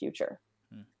towards the future.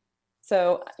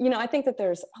 So, you know, I think that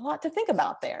there's a lot to think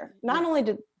about there. Not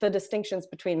only the distinctions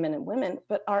between men and women,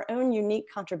 but our own unique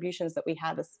contributions that we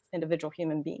have as individual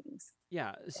human beings.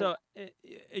 Yeah. So,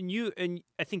 and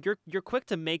I think you're quick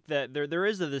to make that there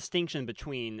is a distinction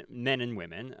between men and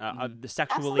women,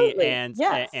 sexually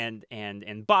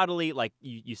and bodily. Like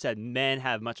you said, men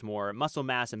have much more muscle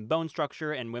mass and bone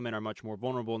structure, and women are much more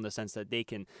vulnerable in the sense that they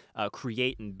can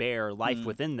create and bear life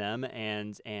within them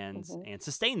and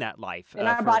sustain that life. And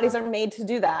our bodies are made to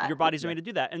do that. Your bodies are made to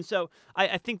do that. And so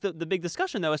I think the big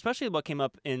discussion, though, especially what came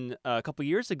up in a couple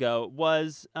years ago,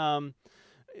 was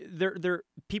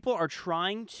people are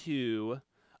trying to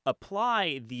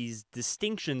apply these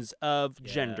distinctions of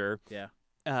gender,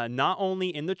 not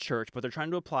only in the church, but they're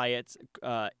trying to apply it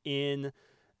in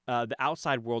the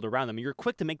outside world around them. And you're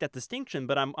quick to make that distinction,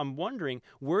 but I'm wondering,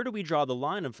 where do we draw the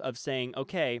line of saying,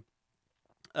 okay,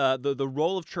 the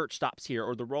role of church stops here,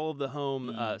 or the role of the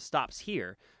home stops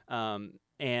here, and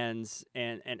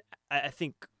I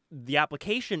think the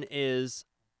application is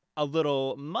a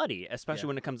little muddy, especially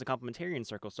when it comes to complementarian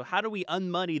circles. So how do we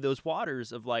unmuddy those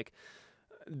waters of like,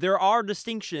 there are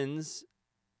distinctions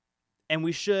and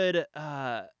we should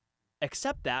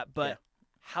accept that, but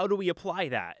how do we apply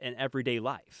that in everyday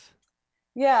life?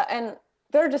 Yeah, and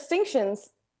there are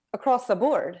distinctions across the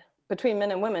board between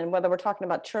men and women, whether we're talking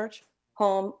about church,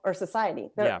 home, or society.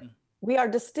 We are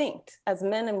distinct as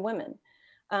men and women.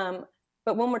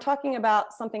 But when we're talking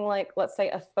about something like, let's say,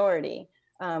 authority,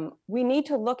 we need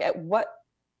to look at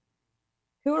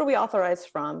who are we authorized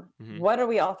from? What are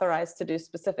we authorized to do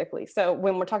specifically? So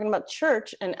when we're talking about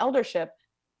church and eldership,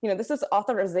 this is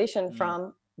authorization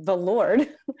from the Lord,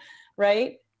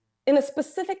 right? In a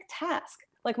specific task.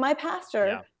 Like my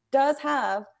pastor does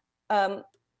have a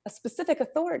specific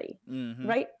authority,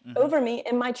 right? Over me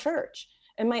in my church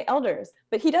and my elders,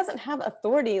 but he doesn't have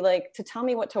authority like to tell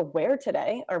me what to wear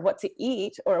today or what to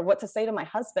eat or what to say to my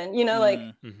husband,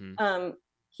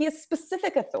 he has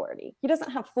specific authority. He doesn't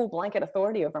have full blanket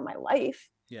authority over my life.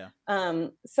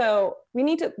 So we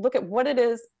need to look at what it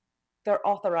is they're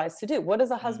authorized to do. What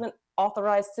is a husband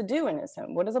authorized to do in his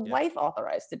home? What is a wife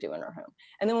authorized to do in her home?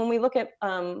 And then when we look at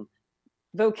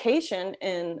vocation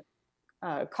in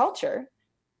culture,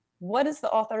 what is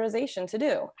the authorization to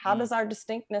do? How does our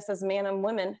distinctness as man and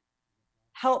women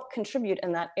help contribute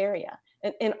in that area?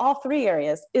 In all three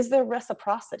areas, is there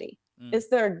reciprocity? Is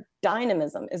there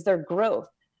dynamism? Is there growth?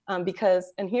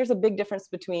 And here's a big difference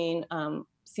between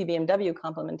CBMW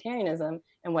complementarianism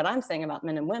and what I'm saying about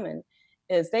men and women,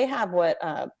 is they have what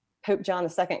Pope John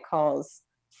II calls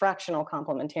fractional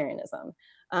complementarianism.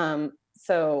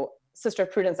 So Sister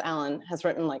Prudence Allen has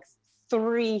written like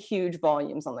 3 huge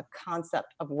volumes on the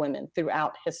concept of women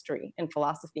throughout history in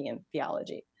philosophy and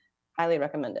theology. Highly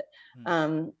recommend it.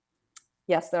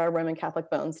 Yes, there are Roman Catholic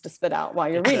bones to spit out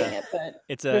while you're reading it, but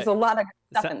there's a lot of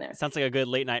stuff in there. Sounds like a good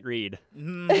late night read.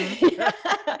 Late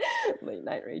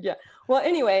night read, yeah. Well,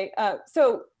 anyway,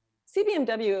 so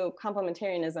CBMW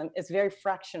complementarianism is very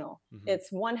fractional.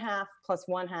 It's 1/2 plus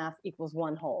 1/2 equals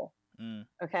 1 whole.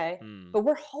 Okay, but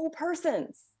we're whole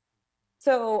persons.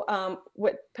 So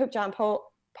what Pope John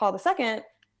Paul II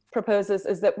proposes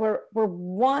is that we're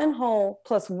 1 whole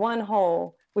plus 1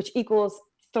 whole, which equals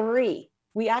 3.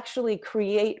 We actually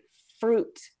create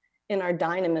fruit in our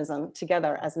dynamism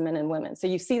together as men and women. So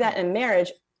you see that in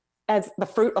marriage as the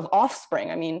fruit of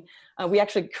offspring. I mean, we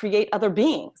actually create other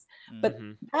beings. But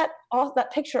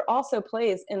that picture also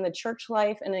plays in the church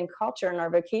life and in culture and our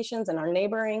vocations and our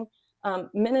neighboring.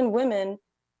 Men and women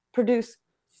produce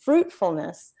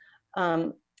fruitfulness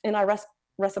in our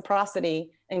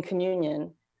reciprocity and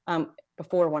communion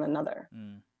before one another.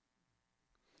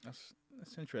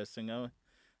 That's interesting.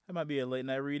 That might be a late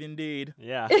night read indeed.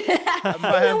 Yeah. When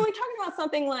we're talking about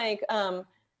something like,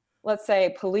 let's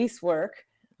say, police work,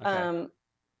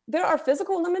 there are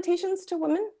physical limitations to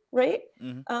women, right?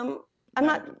 I'm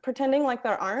not pretending like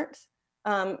there aren't,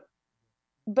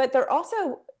 but there are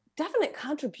also definite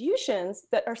contributions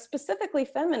that are specifically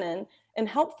feminine and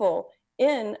helpful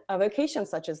in a vocation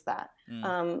such as that.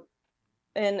 And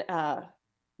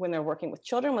when they're working with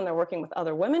children, when they're working with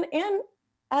other women, and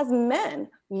as men,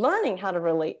 learning how to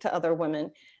relate to other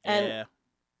women. And,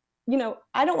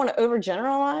 I don't want to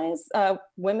overgeneralize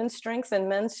women's strengths and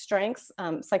men's strengths,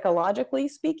 psychologically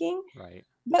speaking. Right.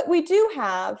 But we do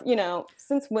have,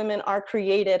 since women are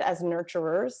created as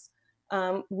nurturers,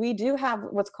 we do have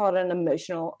what's called an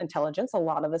emotional intelligence. A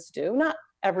lot of us do, not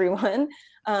everyone.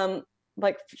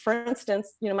 Like, for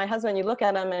instance, my husband, you look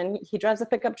at him and he drives a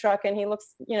pickup truck and he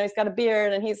looks, he's got a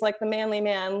beard and he's like the manly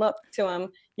man look to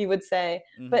him, you would say.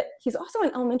 But he's also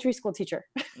an elementary school teacher.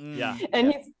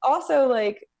 And he's also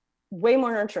like way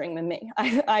more nurturing than me.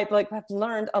 I have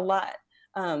learned a lot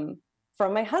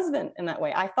from my husband in that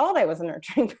way. I thought I was a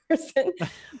nurturing person,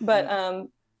 but,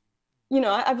 you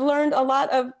know, I've learned a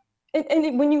lot of,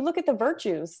 and when you look at the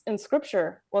virtues in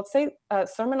scripture, well, let's say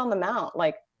Sermon on the Mount,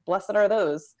 like, blessed are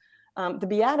those, the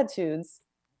Beatitudes,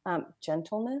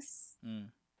 gentleness,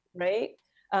 right?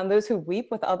 Those who weep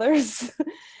with others,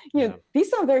 you know, these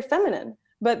sound very feminine,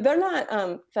 but they're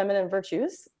not feminine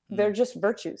virtues. They're just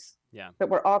virtues that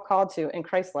we're all called to in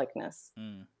Christ-likeness.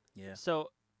 Yeah.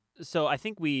 So I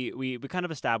think we kind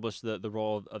of established the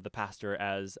role of the pastor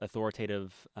as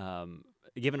authoritative,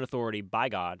 given authority by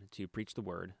God to preach the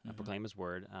word, proclaim His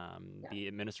word, be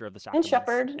a minister of the sacraments,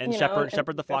 and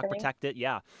shepherd the flock, protect it.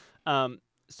 Yeah.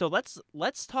 So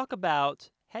let's talk about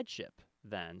headship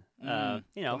then.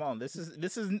 You know, come on, this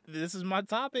is my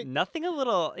topic. Nothing a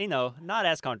little, you know, not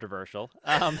as controversial.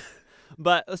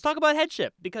 But let's talk about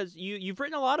headship, because you've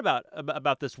written a lot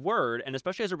about this word, and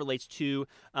especially as it relates to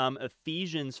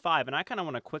Ephesians 5. And I kind of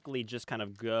want to quickly just kind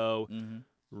of go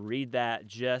read that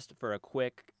just for a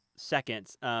quick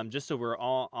second, just so we're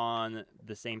all on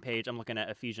the same page. I'm looking at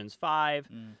Ephesians 5,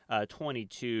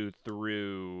 22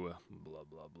 through blah,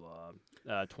 blah,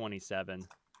 blah, 27.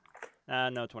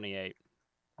 No, 28.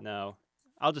 No.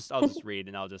 I'll just read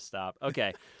and I'll just stop.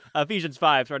 Okay. Ephesians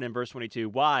 5, starting in verse 22.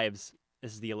 Wives,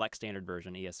 this is the Elect Standard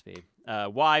Version,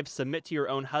 ESV. Wives, submit to your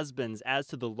own husbands as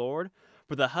to the Lord,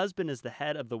 for the husband is the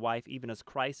head of the wife, even as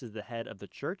Christ is the head of the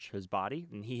church, his body,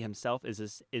 and he himself is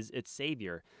its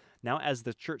Savior. Now, as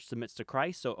the church submits to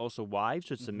Christ, so also wives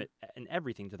should submit in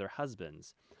everything to their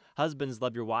husbands. Husbands,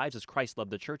 love your wives as Christ loved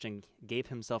the church and gave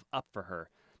himself up for her,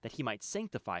 that he might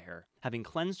sanctify her, having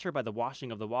cleansed her by the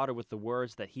washing of the water with the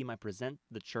words, that he might present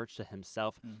the church to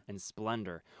himself in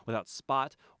splendor, without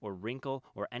spot or wrinkle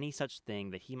or any such thing,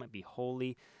 that he might be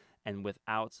holy and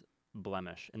without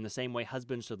blemish. In the same way,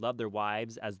 husbands should love their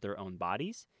wives as their own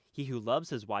bodies. He who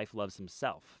loves his wife loves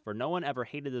himself. For no one ever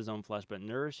hated his own flesh, but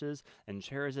nourishes and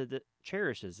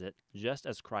cherishes it, just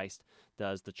as Christ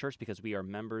does the church, because we are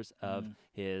members of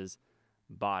his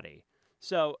body.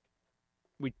 So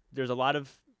there's a lot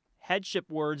of headship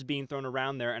words being thrown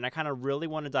around there, and I kind of really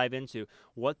want to dive into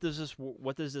what does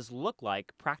this look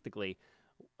like practically,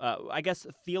 I guess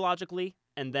theologically,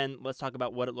 and then let's talk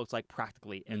about what it looks like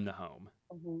practically in the home.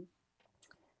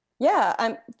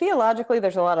 Yeah, theologically,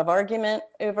 there's a lot of argument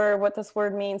over what this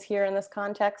word means here in this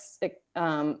context.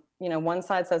 You know, one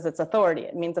side says it's authority;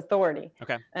 it means authority.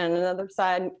 Okay. And another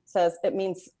side says it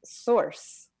means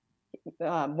source.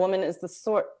 Woman is the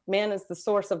source. Man is the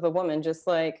source of the woman, just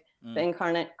like the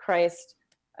incarnate Christ,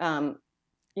 you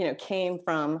know, came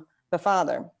from the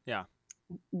Father. Yeah.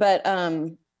 But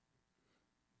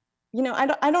you know,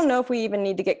 I don't know if we even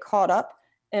need to get caught up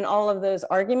in all of those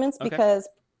arguments, because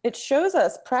it shows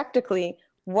us practically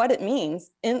what it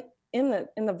means in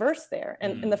the verse there,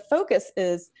 and the focus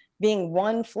is being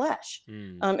one flesh.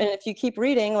 And if you keep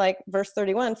reading, like verse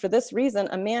 31, for this reason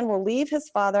a man will leave his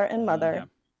father and mother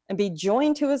and be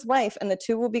joined to his wife, and the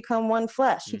two will become one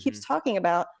flesh. He keeps talking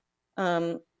about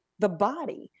the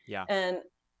body.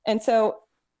 And so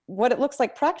what it looks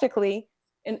like practically,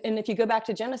 and if you go back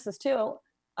to Genesis 2,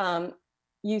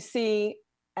 you see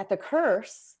at the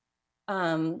curse,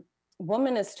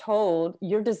 woman is told,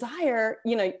 your desire,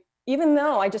 you know, even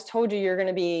though I just told you you're going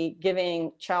to be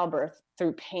giving childbirth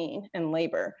through pain and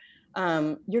labor,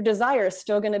 your desire is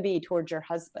still going to be towards your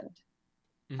husband.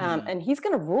 And he's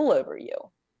going to rule over you.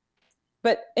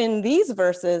 But in these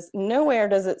verses, nowhere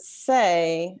does it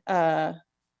say,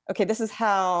 okay, this is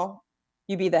how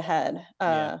you be the head,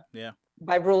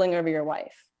 by ruling over your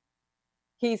wife.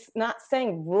 He's not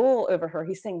saying rule over her.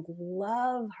 He's saying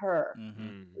love her,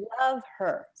 love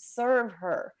her, serve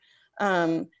her.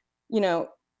 You know,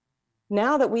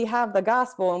 now that we have the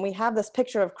gospel and we have this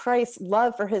picture of Christ's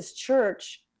love for his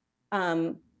church,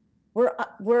 we're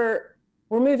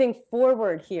moving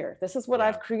forward here. This is what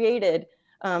I've created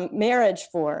marriage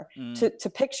for, to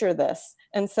picture this.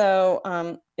 And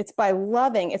so it's by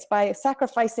loving, it's by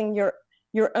sacrificing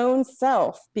your own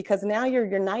self, because now you're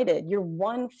united, you're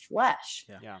one flesh.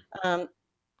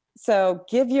 So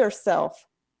give yourself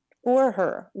for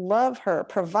her, love her,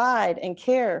 provide and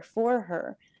care for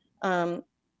her.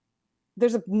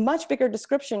 There's a much bigger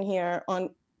description here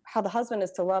on how the husband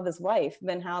is to love his wife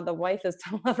than how the wife is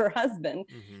to love her husband.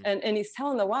 And he's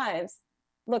telling the wives,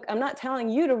 look, I'm not telling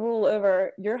you to rule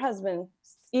over your husband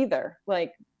either.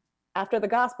 Like, after the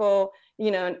gospel,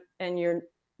 you know, and your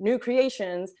new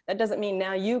creations, that doesn't mean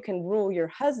now you can rule your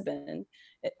husband.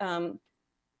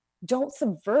 Don't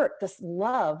subvert this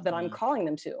love that I'm calling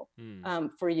them to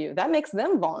for you. That makes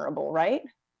them vulnerable, right?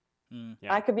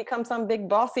 I could become some big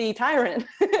bossy tyrant.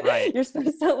 You're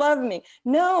supposed to love me.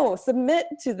 No, submit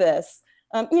to this.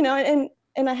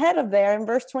 And ahead of there in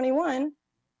verse 21,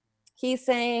 he's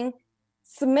saying,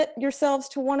 submit yourselves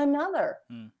to one another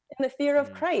in the fear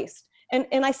of Christ.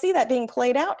 And I see that being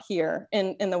played out here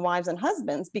in the wives and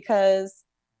husbands, because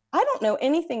I don't know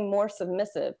anything more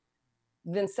submissive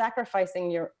than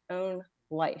sacrificing your own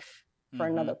life for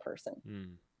another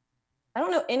person. I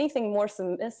don't know anything more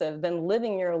submissive than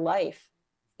living your life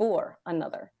for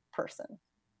another person.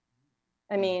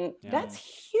 I mean, that's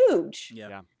huge.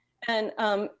 Yeah. And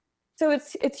so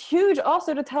it's huge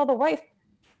also to tell the wife,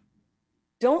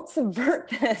 don't subvert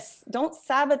this, don't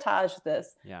sabotage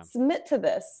this, submit to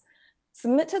this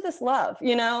love,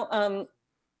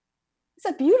 it's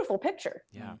a beautiful picture.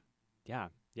 Yeah.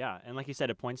 And like you said,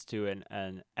 it points to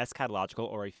an eschatological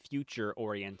or a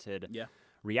future-oriented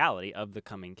reality of the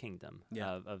coming kingdom,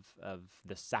 of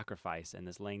the sacrifice and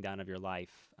this laying down of your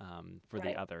life for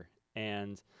the other.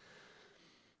 And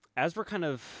as we're kind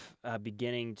of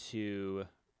beginning to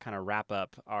kind of wrap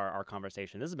up our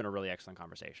conversation, this has been a really excellent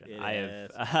conversation.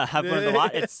 I've learned a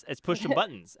lot. It's pushed some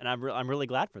buttons, and I'm really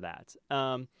glad for that.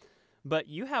 But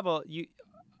you have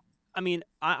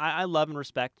I love and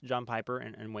respect John Piper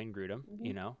and Wayne Grudem.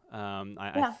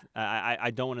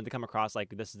 I don't want it to come across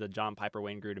like this is a John Piper,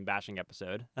 Wayne Grudem bashing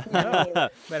episode. Matter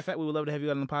of fact, we would love to have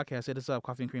you on the podcast. Hit us up,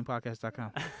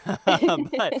 coffeeandcreampodcast.com.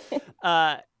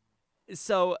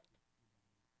 So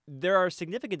there are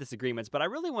significant disagreements, but I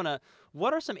really want to.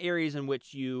 What are some areas in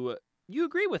which you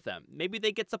agree with them? Maybe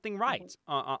they get something right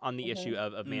on the issue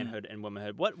of manhood and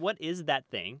womanhood. What is that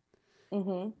thing?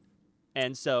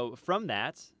 And so from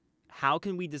that, how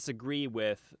can we disagree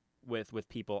with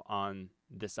people on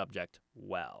this subject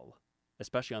well,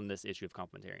 especially on this issue of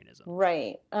complementarianism?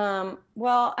 Right.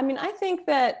 Well, I think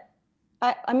that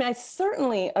I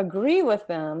certainly agree with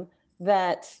them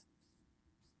that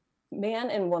man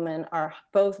and woman are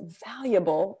both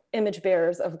valuable image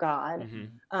bearers of God,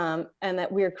 and that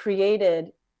we're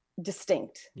created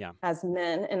distinct as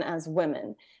men and as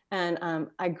women. And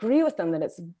I agree with them that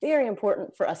it's very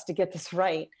important for us to get this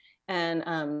right, and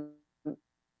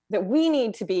that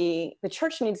the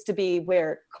church needs to be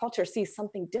where culture sees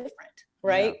something different,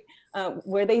 right?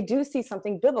 Where they do see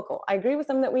something biblical. I agree with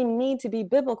them that we need to be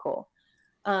biblical.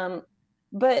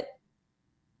 But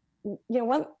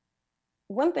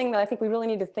one thing that I think we really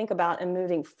need to think about in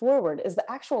moving forward is the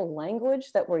actual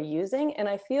language that we're using. And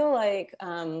I feel like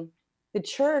the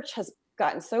church has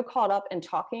gotten so caught up in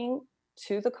talking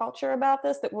to the culture about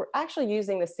this that we're actually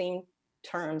using the same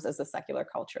terms as the secular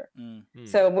culture.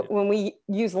 So when we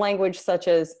use language such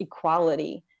as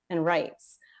equality and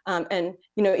rights, and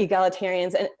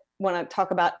egalitarians and want to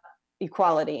talk about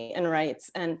equality and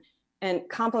rights, and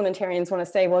complementarians want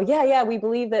to say, well, we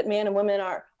believe that man and woman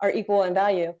are equal in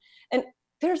value. And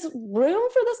there's room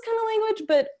for this kind of language,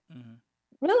 but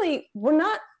really we're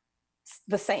not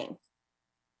the same.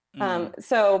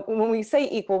 So when we say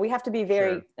equal, we have to be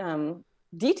very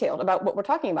detailed about what we're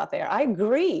talking about there. I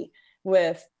agree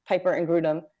with Piper and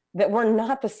Grudem that we're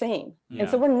not the same. And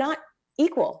so we're not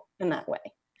equal in that way.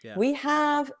 We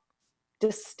have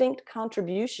distinct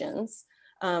contributions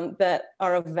that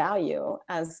are of value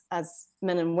as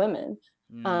men and women.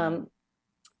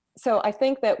 So I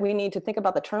think that we need to think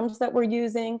about the terms that we're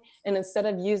using, and instead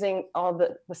of using all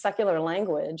the secular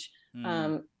language,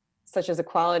 such as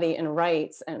equality and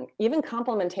rights, and even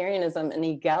complementarianism and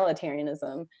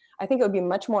egalitarianism, I think it would be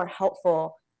much more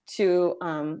helpful to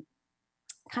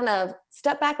kind of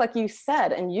step back, like you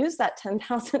said, and use that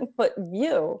 10,000 foot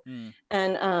view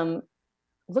and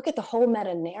look at the whole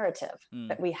meta narrative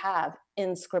that we have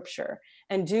in Scripture,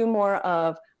 and do more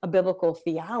of a biblical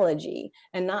theology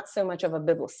and not so much of a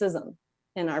biblicism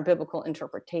in our biblical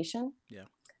interpretation.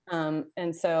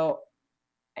 And so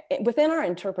within our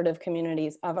interpretive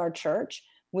communities of our church,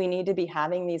 we need to be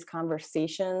having these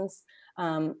conversations,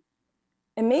 and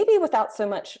maybe without so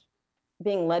much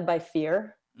being led by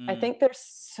fear. I think there's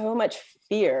so much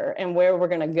fear in where we're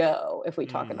going to go if we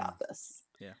talk about this.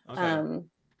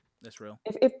 That's real.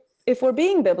 If we're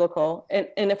being biblical, and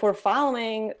if we're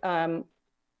following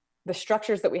the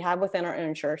structures that we have within our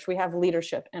own church, we have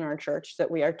leadership in our church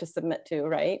that we are to submit to,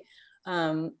 right?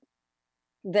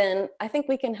 Then I think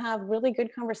we can have really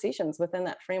good conversations within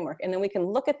that framework. And then we can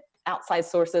look at outside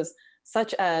sources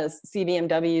such as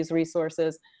CBMW's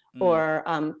resources, or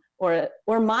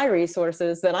my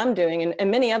resources that I'm doing,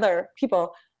 and many other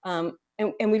people, and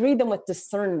we read them with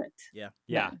discernment.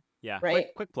 Right.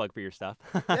 Quick plug for your stuff.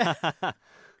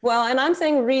 Well, and I'm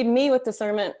saying read me with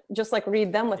discernment, just like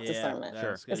read them with discernment.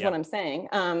 Is what I'm saying.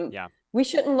 We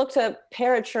shouldn't look to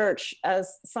parachurch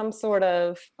as some sort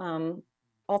of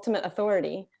ultimate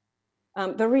authority.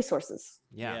 The resources.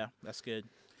 That's good.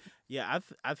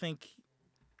 I think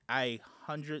I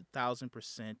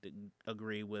 100,000%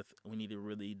 agree with. We need to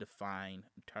really define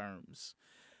terms.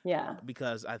 Yeah.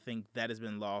 Because I think that has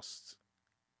been lost,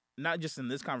 not just in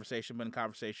this conversation, but in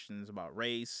conversations about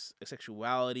race,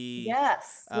 sexuality.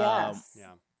 Yes. Yes.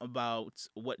 About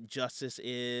what justice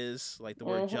is. Like the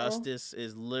word justice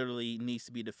is literally needs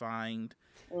to be defined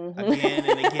again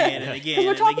and again and again. Because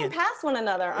we're talking past one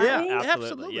another, aren't we?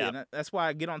 Absolutely. Yeah. And that's why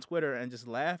I get on Twitter and just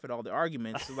laugh at all the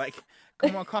arguments. Like,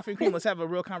 come on, coffee and cream, let's have a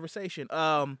real conversation.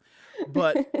 But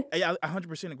I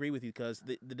 100% agree with you, because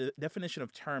the definition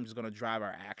of terms is going to drive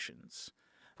our actions.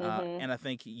 And I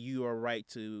think you are right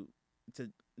to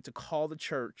call the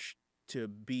church to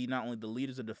be not only the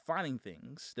leaders of defining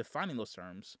those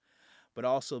terms, but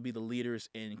also be the leaders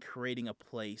in creating a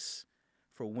place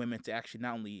for women to actually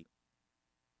not only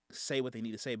say what they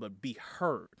need to say, but be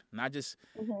heard. Not just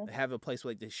have a place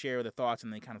where they share their thoughts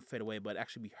and they kind of fade away, but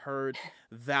actually be heard,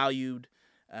 valued,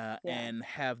 and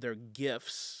have their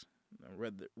gifts,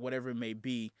 whatever it may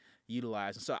be,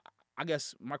 utilized. And so I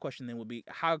guess my question then would be,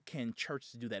 how can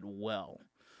churches do that well?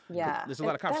 Yeah. There's a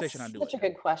lot of conversation on doing it. Such a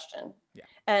good question. Yeah.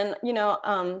 And,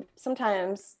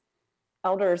 sometimes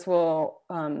elders will,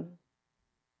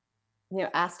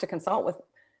 ask to consult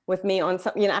with me on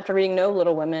some, after reading No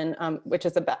Little Women, which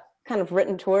is about kind of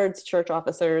written towards church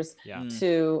officers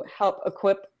to help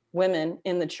equip women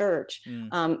in the church.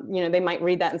 They might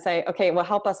read that and say, okay, well,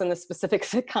 help us in this specific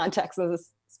context, in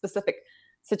this specific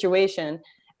situation.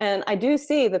 And I do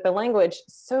see that the language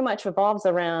so much revolves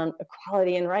around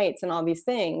equality and rights and all these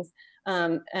things.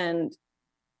 And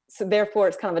so therefore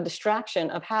it's kind of a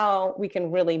distraction of how we can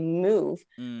really move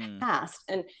past.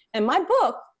 And my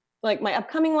book, like my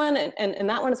upcoming one and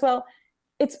that one as well,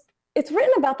 it's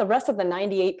written about the rest of the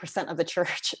 98% of the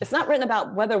church. It's not written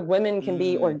about whether women can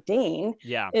be ordained.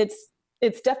 Yeah.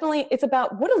 It's definitely, it's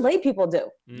about what do lay people do?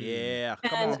 Yeah.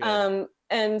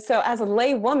 And so as a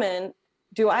lay woman,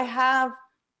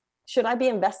 should I be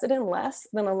invested in less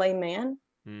than a lay man?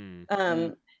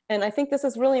 And I think this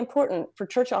is really important for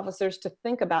church officers to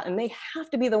think about, and they have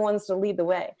to be the ones to lead the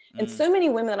way. And so many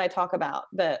women that I talk about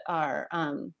that are,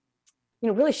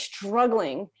 really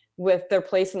struggling with their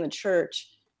place in the church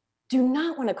do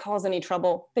not want to cause any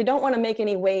trouble. They don't want to make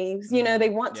any waves. They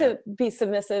want to be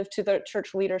submissive to the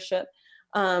church leadership.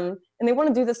 And they want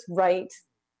to do this right.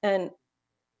 And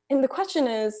the question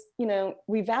is,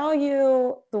 we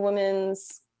value the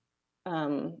women's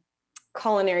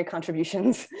culinary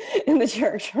contributions in the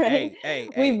church, right?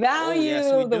 We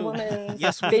value the women's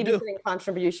babysitting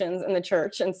contributions in the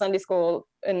church and Sunday school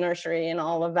and nursery and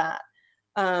all of that,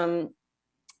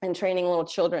 and training little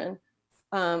children.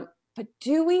 But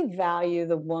do we value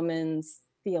the woman's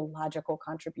theological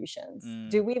contributions?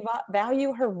 Do we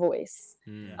value her voice?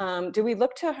 Do we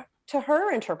look to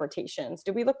her interpretations?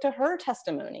 Do we look to her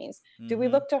testimonies? Do we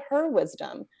look to her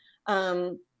wisdom?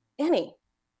 Any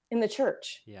in the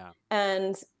church. Yeah.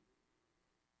 And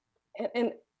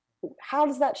how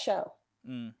does that show?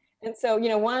 And so,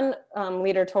 one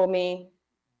leader told me,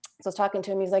 so I was talking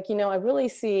to him, he's like, I really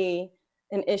see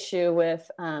an issue with,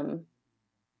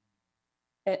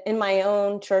 in my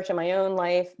own church, in my own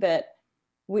life, that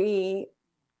we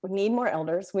need more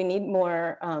elders, we need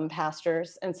more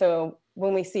pastors. And so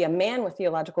when we see a man with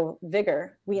theological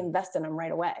vigor, we invest in him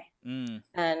right away.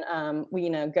 And we,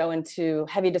 go into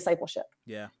heavy discipleship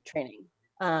training.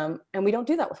 And we don't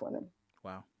do that with women.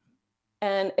 Wow.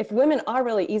 And if women are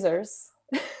really easers,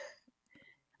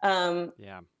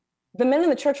 the men in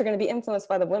the church are going to be influenced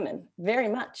by the women very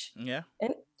much. Yeah.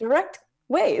 In direct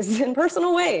ways, in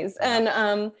personal ways.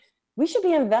 And we should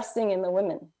be investing in the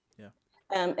women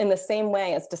in the same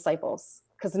way as disciples,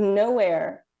 because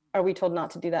nowhere are we told not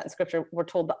to do that in scripture. We're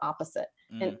told the opposite.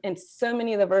 And so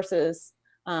many of the verses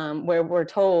where we're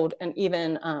told and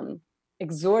even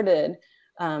exhorted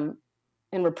and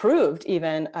reproved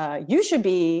even, you should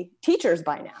be teachers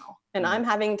by now. And I'm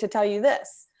having to tell you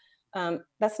this.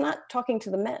 That's not talking to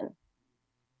the men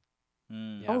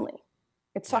only.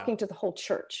 It's talking to the whole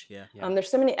church. There's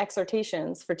so many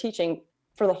exhortations for teaching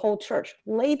for the whole church.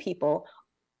 Lay people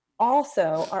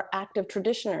also are active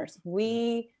traditioners.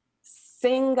 We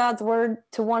sing God's word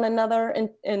to one another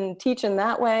and teach in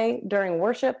that way during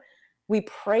worship. We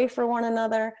pray for one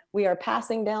another. We are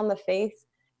passing down the faith.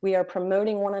 We are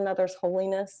promoting one another's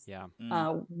holiness.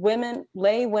 Women,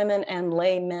 lay women and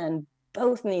lay men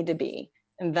both need to be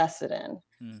invested in.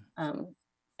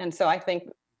 And so I think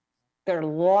there are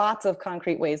lots of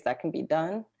concrete ways that can be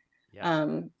done.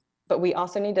 But we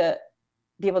also need to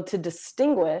be able to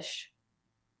distinguish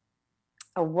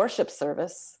a worship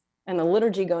service and the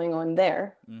liturgy going on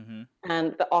there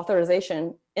and the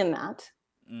authorization in that.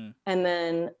 And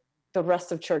then the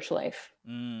rest of church life.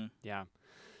 Yeah.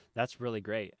 That's really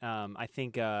great. I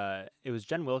think it was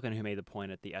Jen Wilkin who made the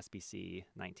point at the SBC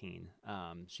 19.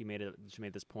 She made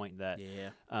this point that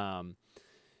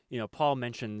Paul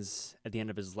mentions at the end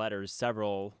of his letters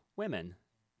several women.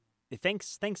 He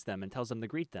thanks them and tells them to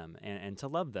greet them and to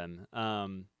love them.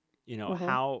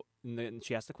 How? And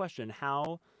she asked the question: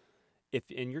 how, if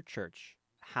in your church,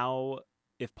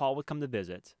 if Paul would come to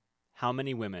visit, how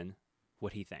many women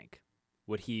would he thank?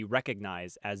 Would he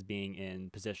recognize as being in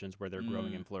positions where they're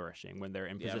growing and flourishing, when they're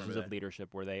in positions of leadership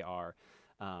where they are,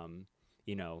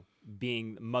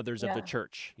 being mothers of the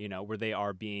church, where they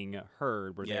are being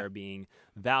heard, where they are being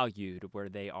valued, where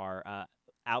they are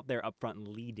out there up front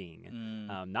leading,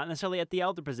 not necessarily at the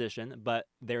elder position, but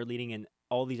they're leading in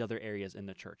all these other areas in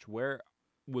the church. Where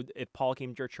if Paul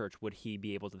came to your church, would he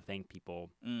be able to thank people?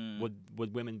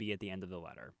 Would women be at the end of the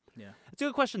letter? Yeah, it's a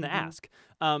good question to ask.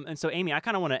 And so, Aimee, I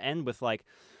kind of want to end with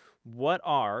what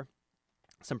are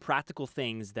some practical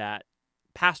things that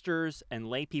pastors and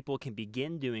lay people can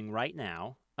begin doing right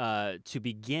now to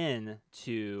begin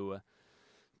to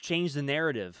change the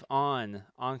narrative on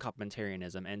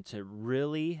complementarianism and to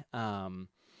really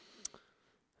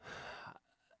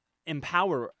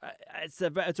empower, it's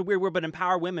a weird word, but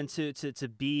empower women to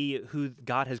be who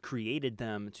God has created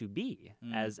them to be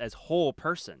as whole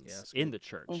persons in the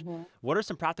church. What are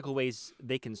some practical ways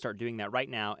they can start doing that right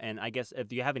now? And I guess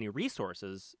if you have any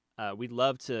resources, we'd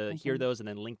love to hear those and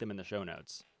then link them in the show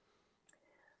notes.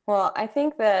 Well, I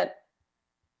think that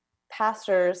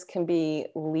pastors can be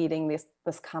leading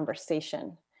this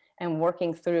conversation and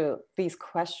working through these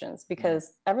questions,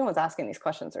 because everyone's asking these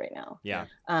questions right now. Yeah.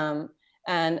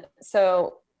 And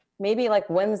so maybe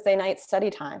Wednesday night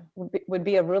study time would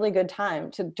be a really good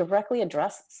time to directly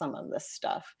address some of this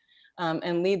stuff,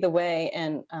 and lead the way,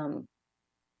 and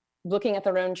looking at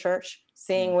their own church,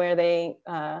 seeing where they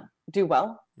do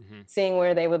well, seeing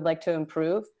where they would like to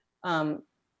improve,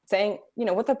 saying,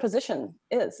 what their position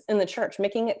is in the church,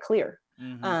 making it clear.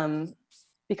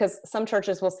 Because some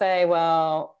churches will say,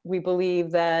 well, we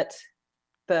believe that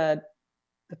the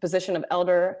position of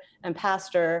elder and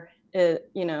pastor is,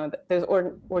 those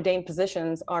ordained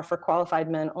positions are for qualified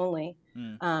men only.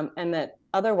 And that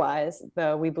otherwise,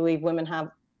 though, we believe women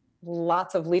have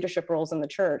lots of leadership roles in the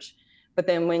church. But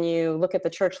then when you look at the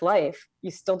church life,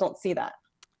 you still don't see that.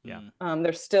 Yeah.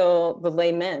 There's still the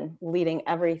laymen leading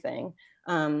everything.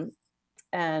 And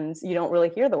you don't really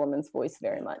hear the woman's voice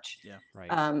very much. Yeah.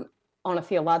 Right. On a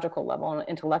theological level, on an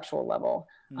intellectual level,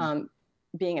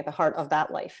 being at the heart of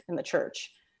that life in the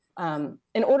church.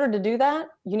 In order to do that,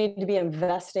 you need to be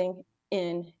investing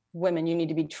in women. You need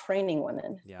to be training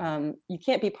women. Yeah. You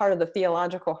can't be part of the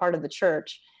theological heart of the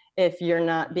church if you're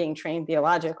not being trained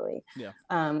theologically. Yeah.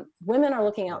 Women are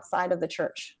looking outside of the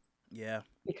church. Yeah.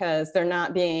 Because they're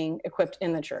not being equipped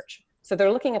in the church. So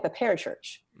they're looking at the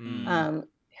parachurch.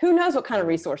 Who knows what kind of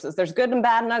resources? There's good and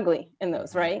bad and ugly in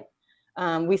those, right?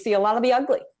 We see a lot of the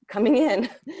ugly coming in.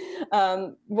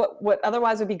 What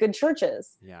otherwise would be good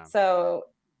churches. Yeah. So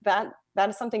that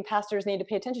is something pastors need to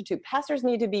pay attention to. Pastors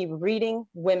need to be reading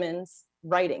women's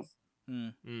writing.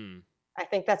 I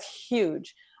think that's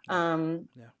huge.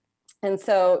 And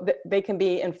so they can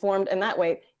be informed in that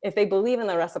way. If they believe in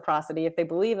the reciprocity, if they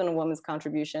believe in a woman's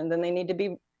contribution, then they need to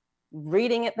be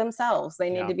reading it themselves. They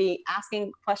need to be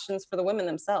asking questions for the women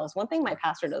themselves. One thing my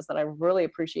pastor does that I really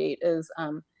appreciate is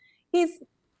he's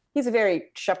a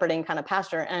very shepherding kind of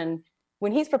pastor. And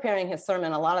when he's preparing his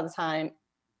sermon, a lot of the time,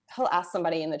 he'll ask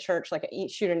somebody in the church,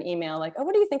 shoot an email, oh,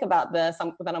 what do you think about this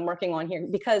that I'm working on here?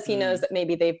 Because he knows that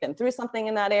maybe they've been through something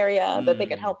in that area that they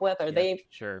could help with, or they've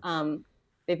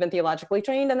been theologically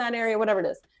trained in that area, whatever it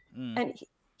is. And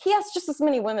he asks just as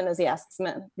many women as he asks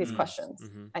men these questions,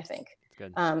 I think.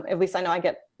 Good. At least I know I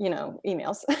get,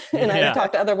 emails, and I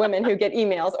talk to other women who get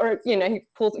emails, or,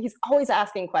 he's always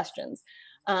asking questions.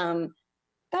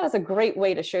 That is a great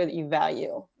way to show that you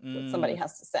value what somebody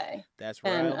has to say. That's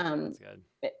right. And, That's good.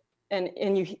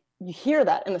 And you hear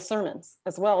that in the sermons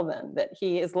as well, then, that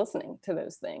he is listening to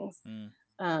those things,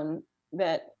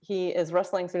 that he is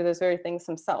wrestling through those very things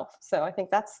himself. So I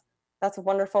think that's a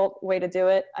wonderful way to do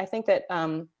it. I think that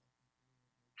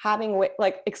having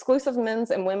exclusive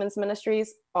men's and women's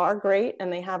ministries are great,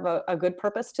 and they have a good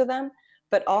purpose to them,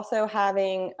 but also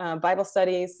having Bible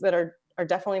studies that are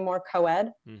definitely more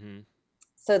co-ed,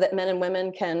 so that men and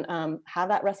women can have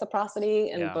that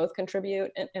reciprocity and both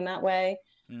contribute in that way.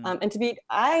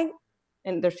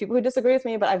 And there's people who disagree with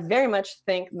me, but I very much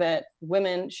think that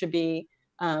women should be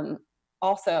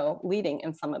also leading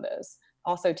in some of those,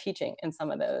 also teaching in some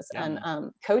of those, and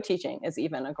co-teaching is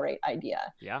even a great idea.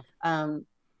 Yeah.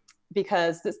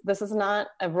 Because this is not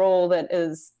a role that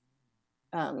is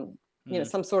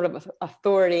some sort of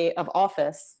authority of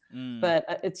office, but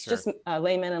it's Sure. just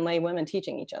laymen and laywomen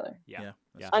teaching each other Yeah.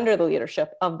 under the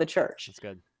leadership of the church. That's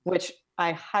good. Which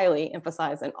I highly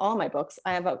emphasize in all my books.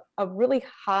 I have a really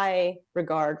high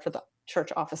regard for the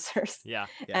church officers Yeah.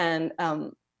 and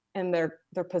their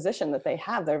position that they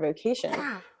have, their vocation.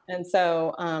 And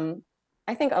so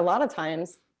I think a lot of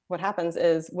times what happens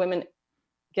is women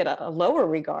get a lower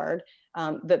regard,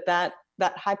 that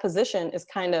high position is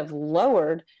kind of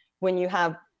lowered when you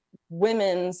have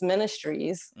women's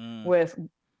ministries with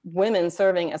women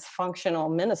serving as functional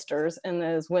ministers in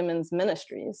those women's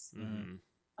ministries.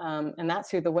 And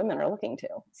that's who the women are looking to.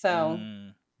 So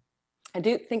I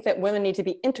do think that women need to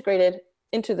be integrated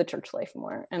into the church life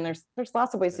more. And there's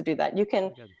lots of ways to do that. You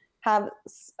can have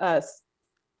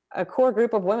a core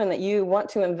group of women that you want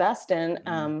to invest in,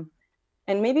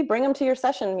 and maybe bring them to your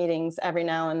session meetings every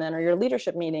now and then, or your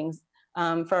leadership meetings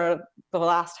for the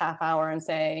last half hour, and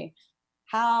say,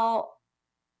 what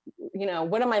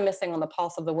am I missing on the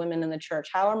pulse of the women in the church?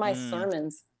 How are my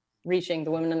sermons reaching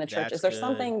the women in the church? That's Is there good.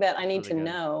 something that I need to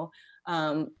know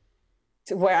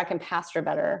to where I can pastor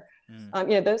better?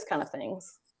 Those kind of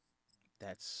things.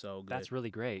 That's so good. That's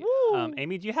really great.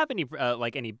 Aimee, do you have any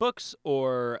any books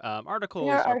or articles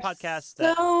There or are podcasts?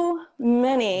 So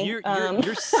many. You're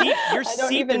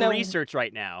steeped in research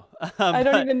right now. I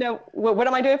don't even know. What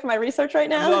am I doing for my research right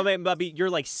now? Well, Bobby, you're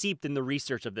like seeped in the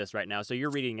research of this right now, so you're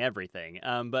reading everything.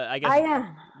 But I guess I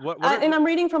am. And I'm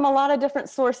reading from a lot of different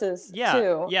sources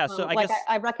too. Yeah. So I guess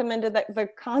I recommended that the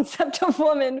Concept of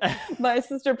Woman by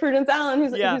Sister Prudence Allen,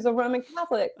 who's a Roman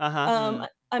Catholic. I'm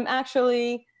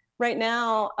actually right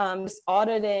now just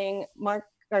auditing Mark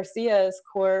Garcia's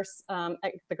course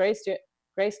at the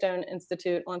Greystone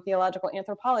Institute on Theological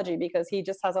Anthropology, because he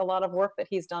just has a lot of work that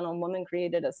he's done on Woman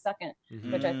Created as Second,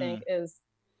 which I think is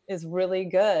really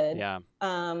good. Yeah.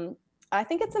 I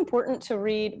think it's important to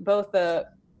read both the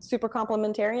super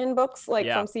complementarian books from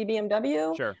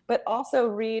CBMW, but also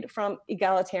read from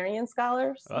egalitarian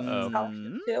scholars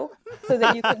scholarship too, so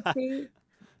that you can see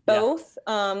both.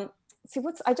 I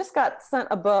just got sent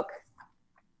a book,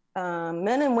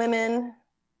 Men and Women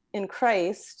in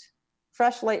Christ,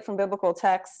 Fresh Light from Biblical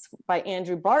Texts by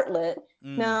Andrew Bartlett.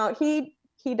 Now, he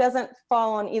doesn't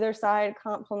fall on either side,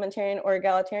 complementarian or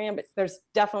egalitarian, but there's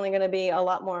definitely going to be a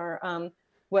lot more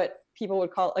what people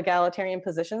would call egalitarian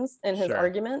positions in his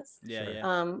arguments.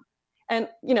 And,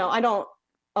 I don't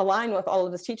align with all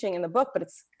of his teaching in the book, but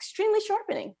it's extremely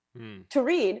sharpening to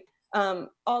read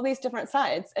all these different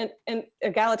sides, and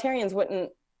egalitarians wouldn't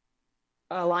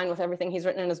align with everything he's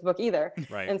written in his book either.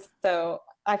 Right. And so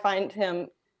I find him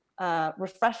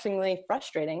refreshingly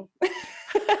frustrating,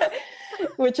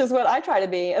 which is what I try to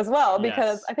be as well,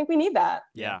 because I think we need that.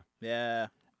 Yeah.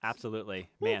 Absolutely,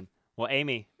 man. Well,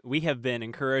 Aimee, we have been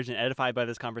encouraged and edified by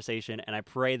this conversation, and I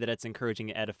pray that it's encouraging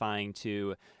and edifying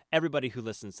to everybody who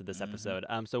listens to this episode.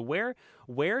 So where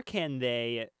can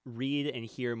they read and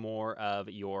hear more of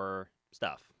your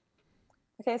stuff?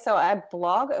 Okay, so I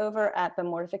blog over at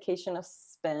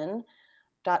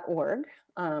themortificationofspin.org.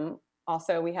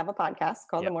 Also, we have a podcast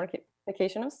called The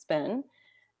Mortification of Spin.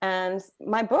 And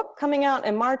my book coming out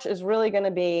in March is really going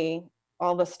to be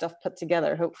all the stuff put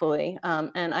together, hopefully.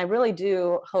 And I really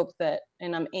do hope that,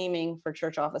 and I'm aiming for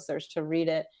church officers to read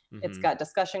it. It's got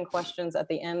discussion questions at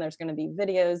the end. There's going to be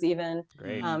videos even,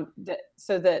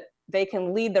 so that they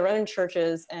can lead their own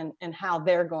churches and how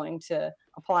they're going to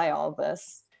apply all of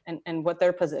this and what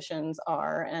their positions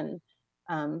are. And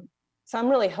so I'm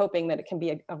really hoping that it can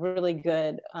be a really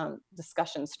good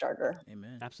discussion starter.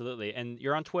 Amen. Absolutely. And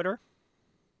you're on Twitter?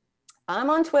 I'm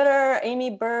on Twitter,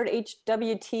 Aimee Byrd,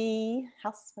 HWT,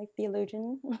 Housewife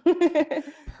Theologian.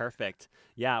 Perfect.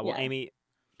 Yeah. Well, Aimee,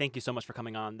 thank you so much for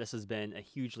coming on. This has been a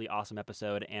hugely awesome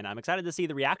episode, and I'm excited to see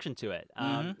the reaction to it.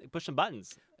 Push some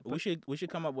buttons. We should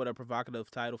come up with a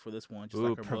provocative title for this one. Just Ooh,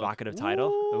 like her provocative book. title.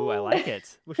 Ooh, I like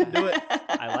it. We should do it.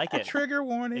 I like it. Trigger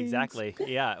warning. Exactly.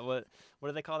 Yeah. What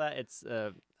do they call that? It's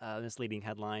misleading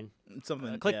headline.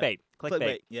 Something. Clickbait.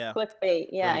 Clickbait. Yeah. Clickbait.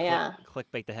 Yeah.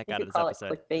 Clickbait the heck You out could of this call it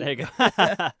episode. clickbait. There you go.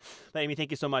 But Aimee, thank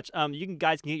you so much. You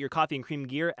guys can get your coffee and cream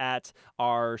gear at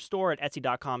our store at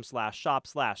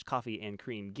etsy.com/shop/coffee and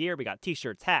cream gear. We got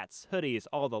t-shirts, hats, hoodies,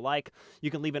 all the like.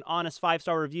 You can leave an honest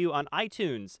 5-star review on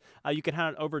iTunes. You can head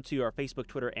on over to our Facebook,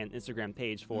 Twitter, and Instagram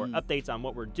page for updates on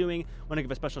what we're doing. I want to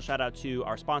give a special shout out to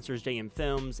our sponsors, JM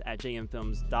Films at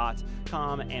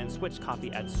jmfilms.com and Switch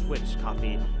Coffee at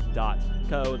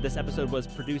switchcoffee.co. This episode was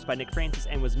produced by Nick Francis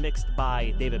and was mixed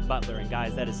by David Butler. And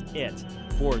guys, that is it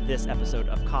for this episode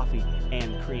of Coffee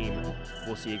and Cream.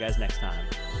 We'll see you guys next time.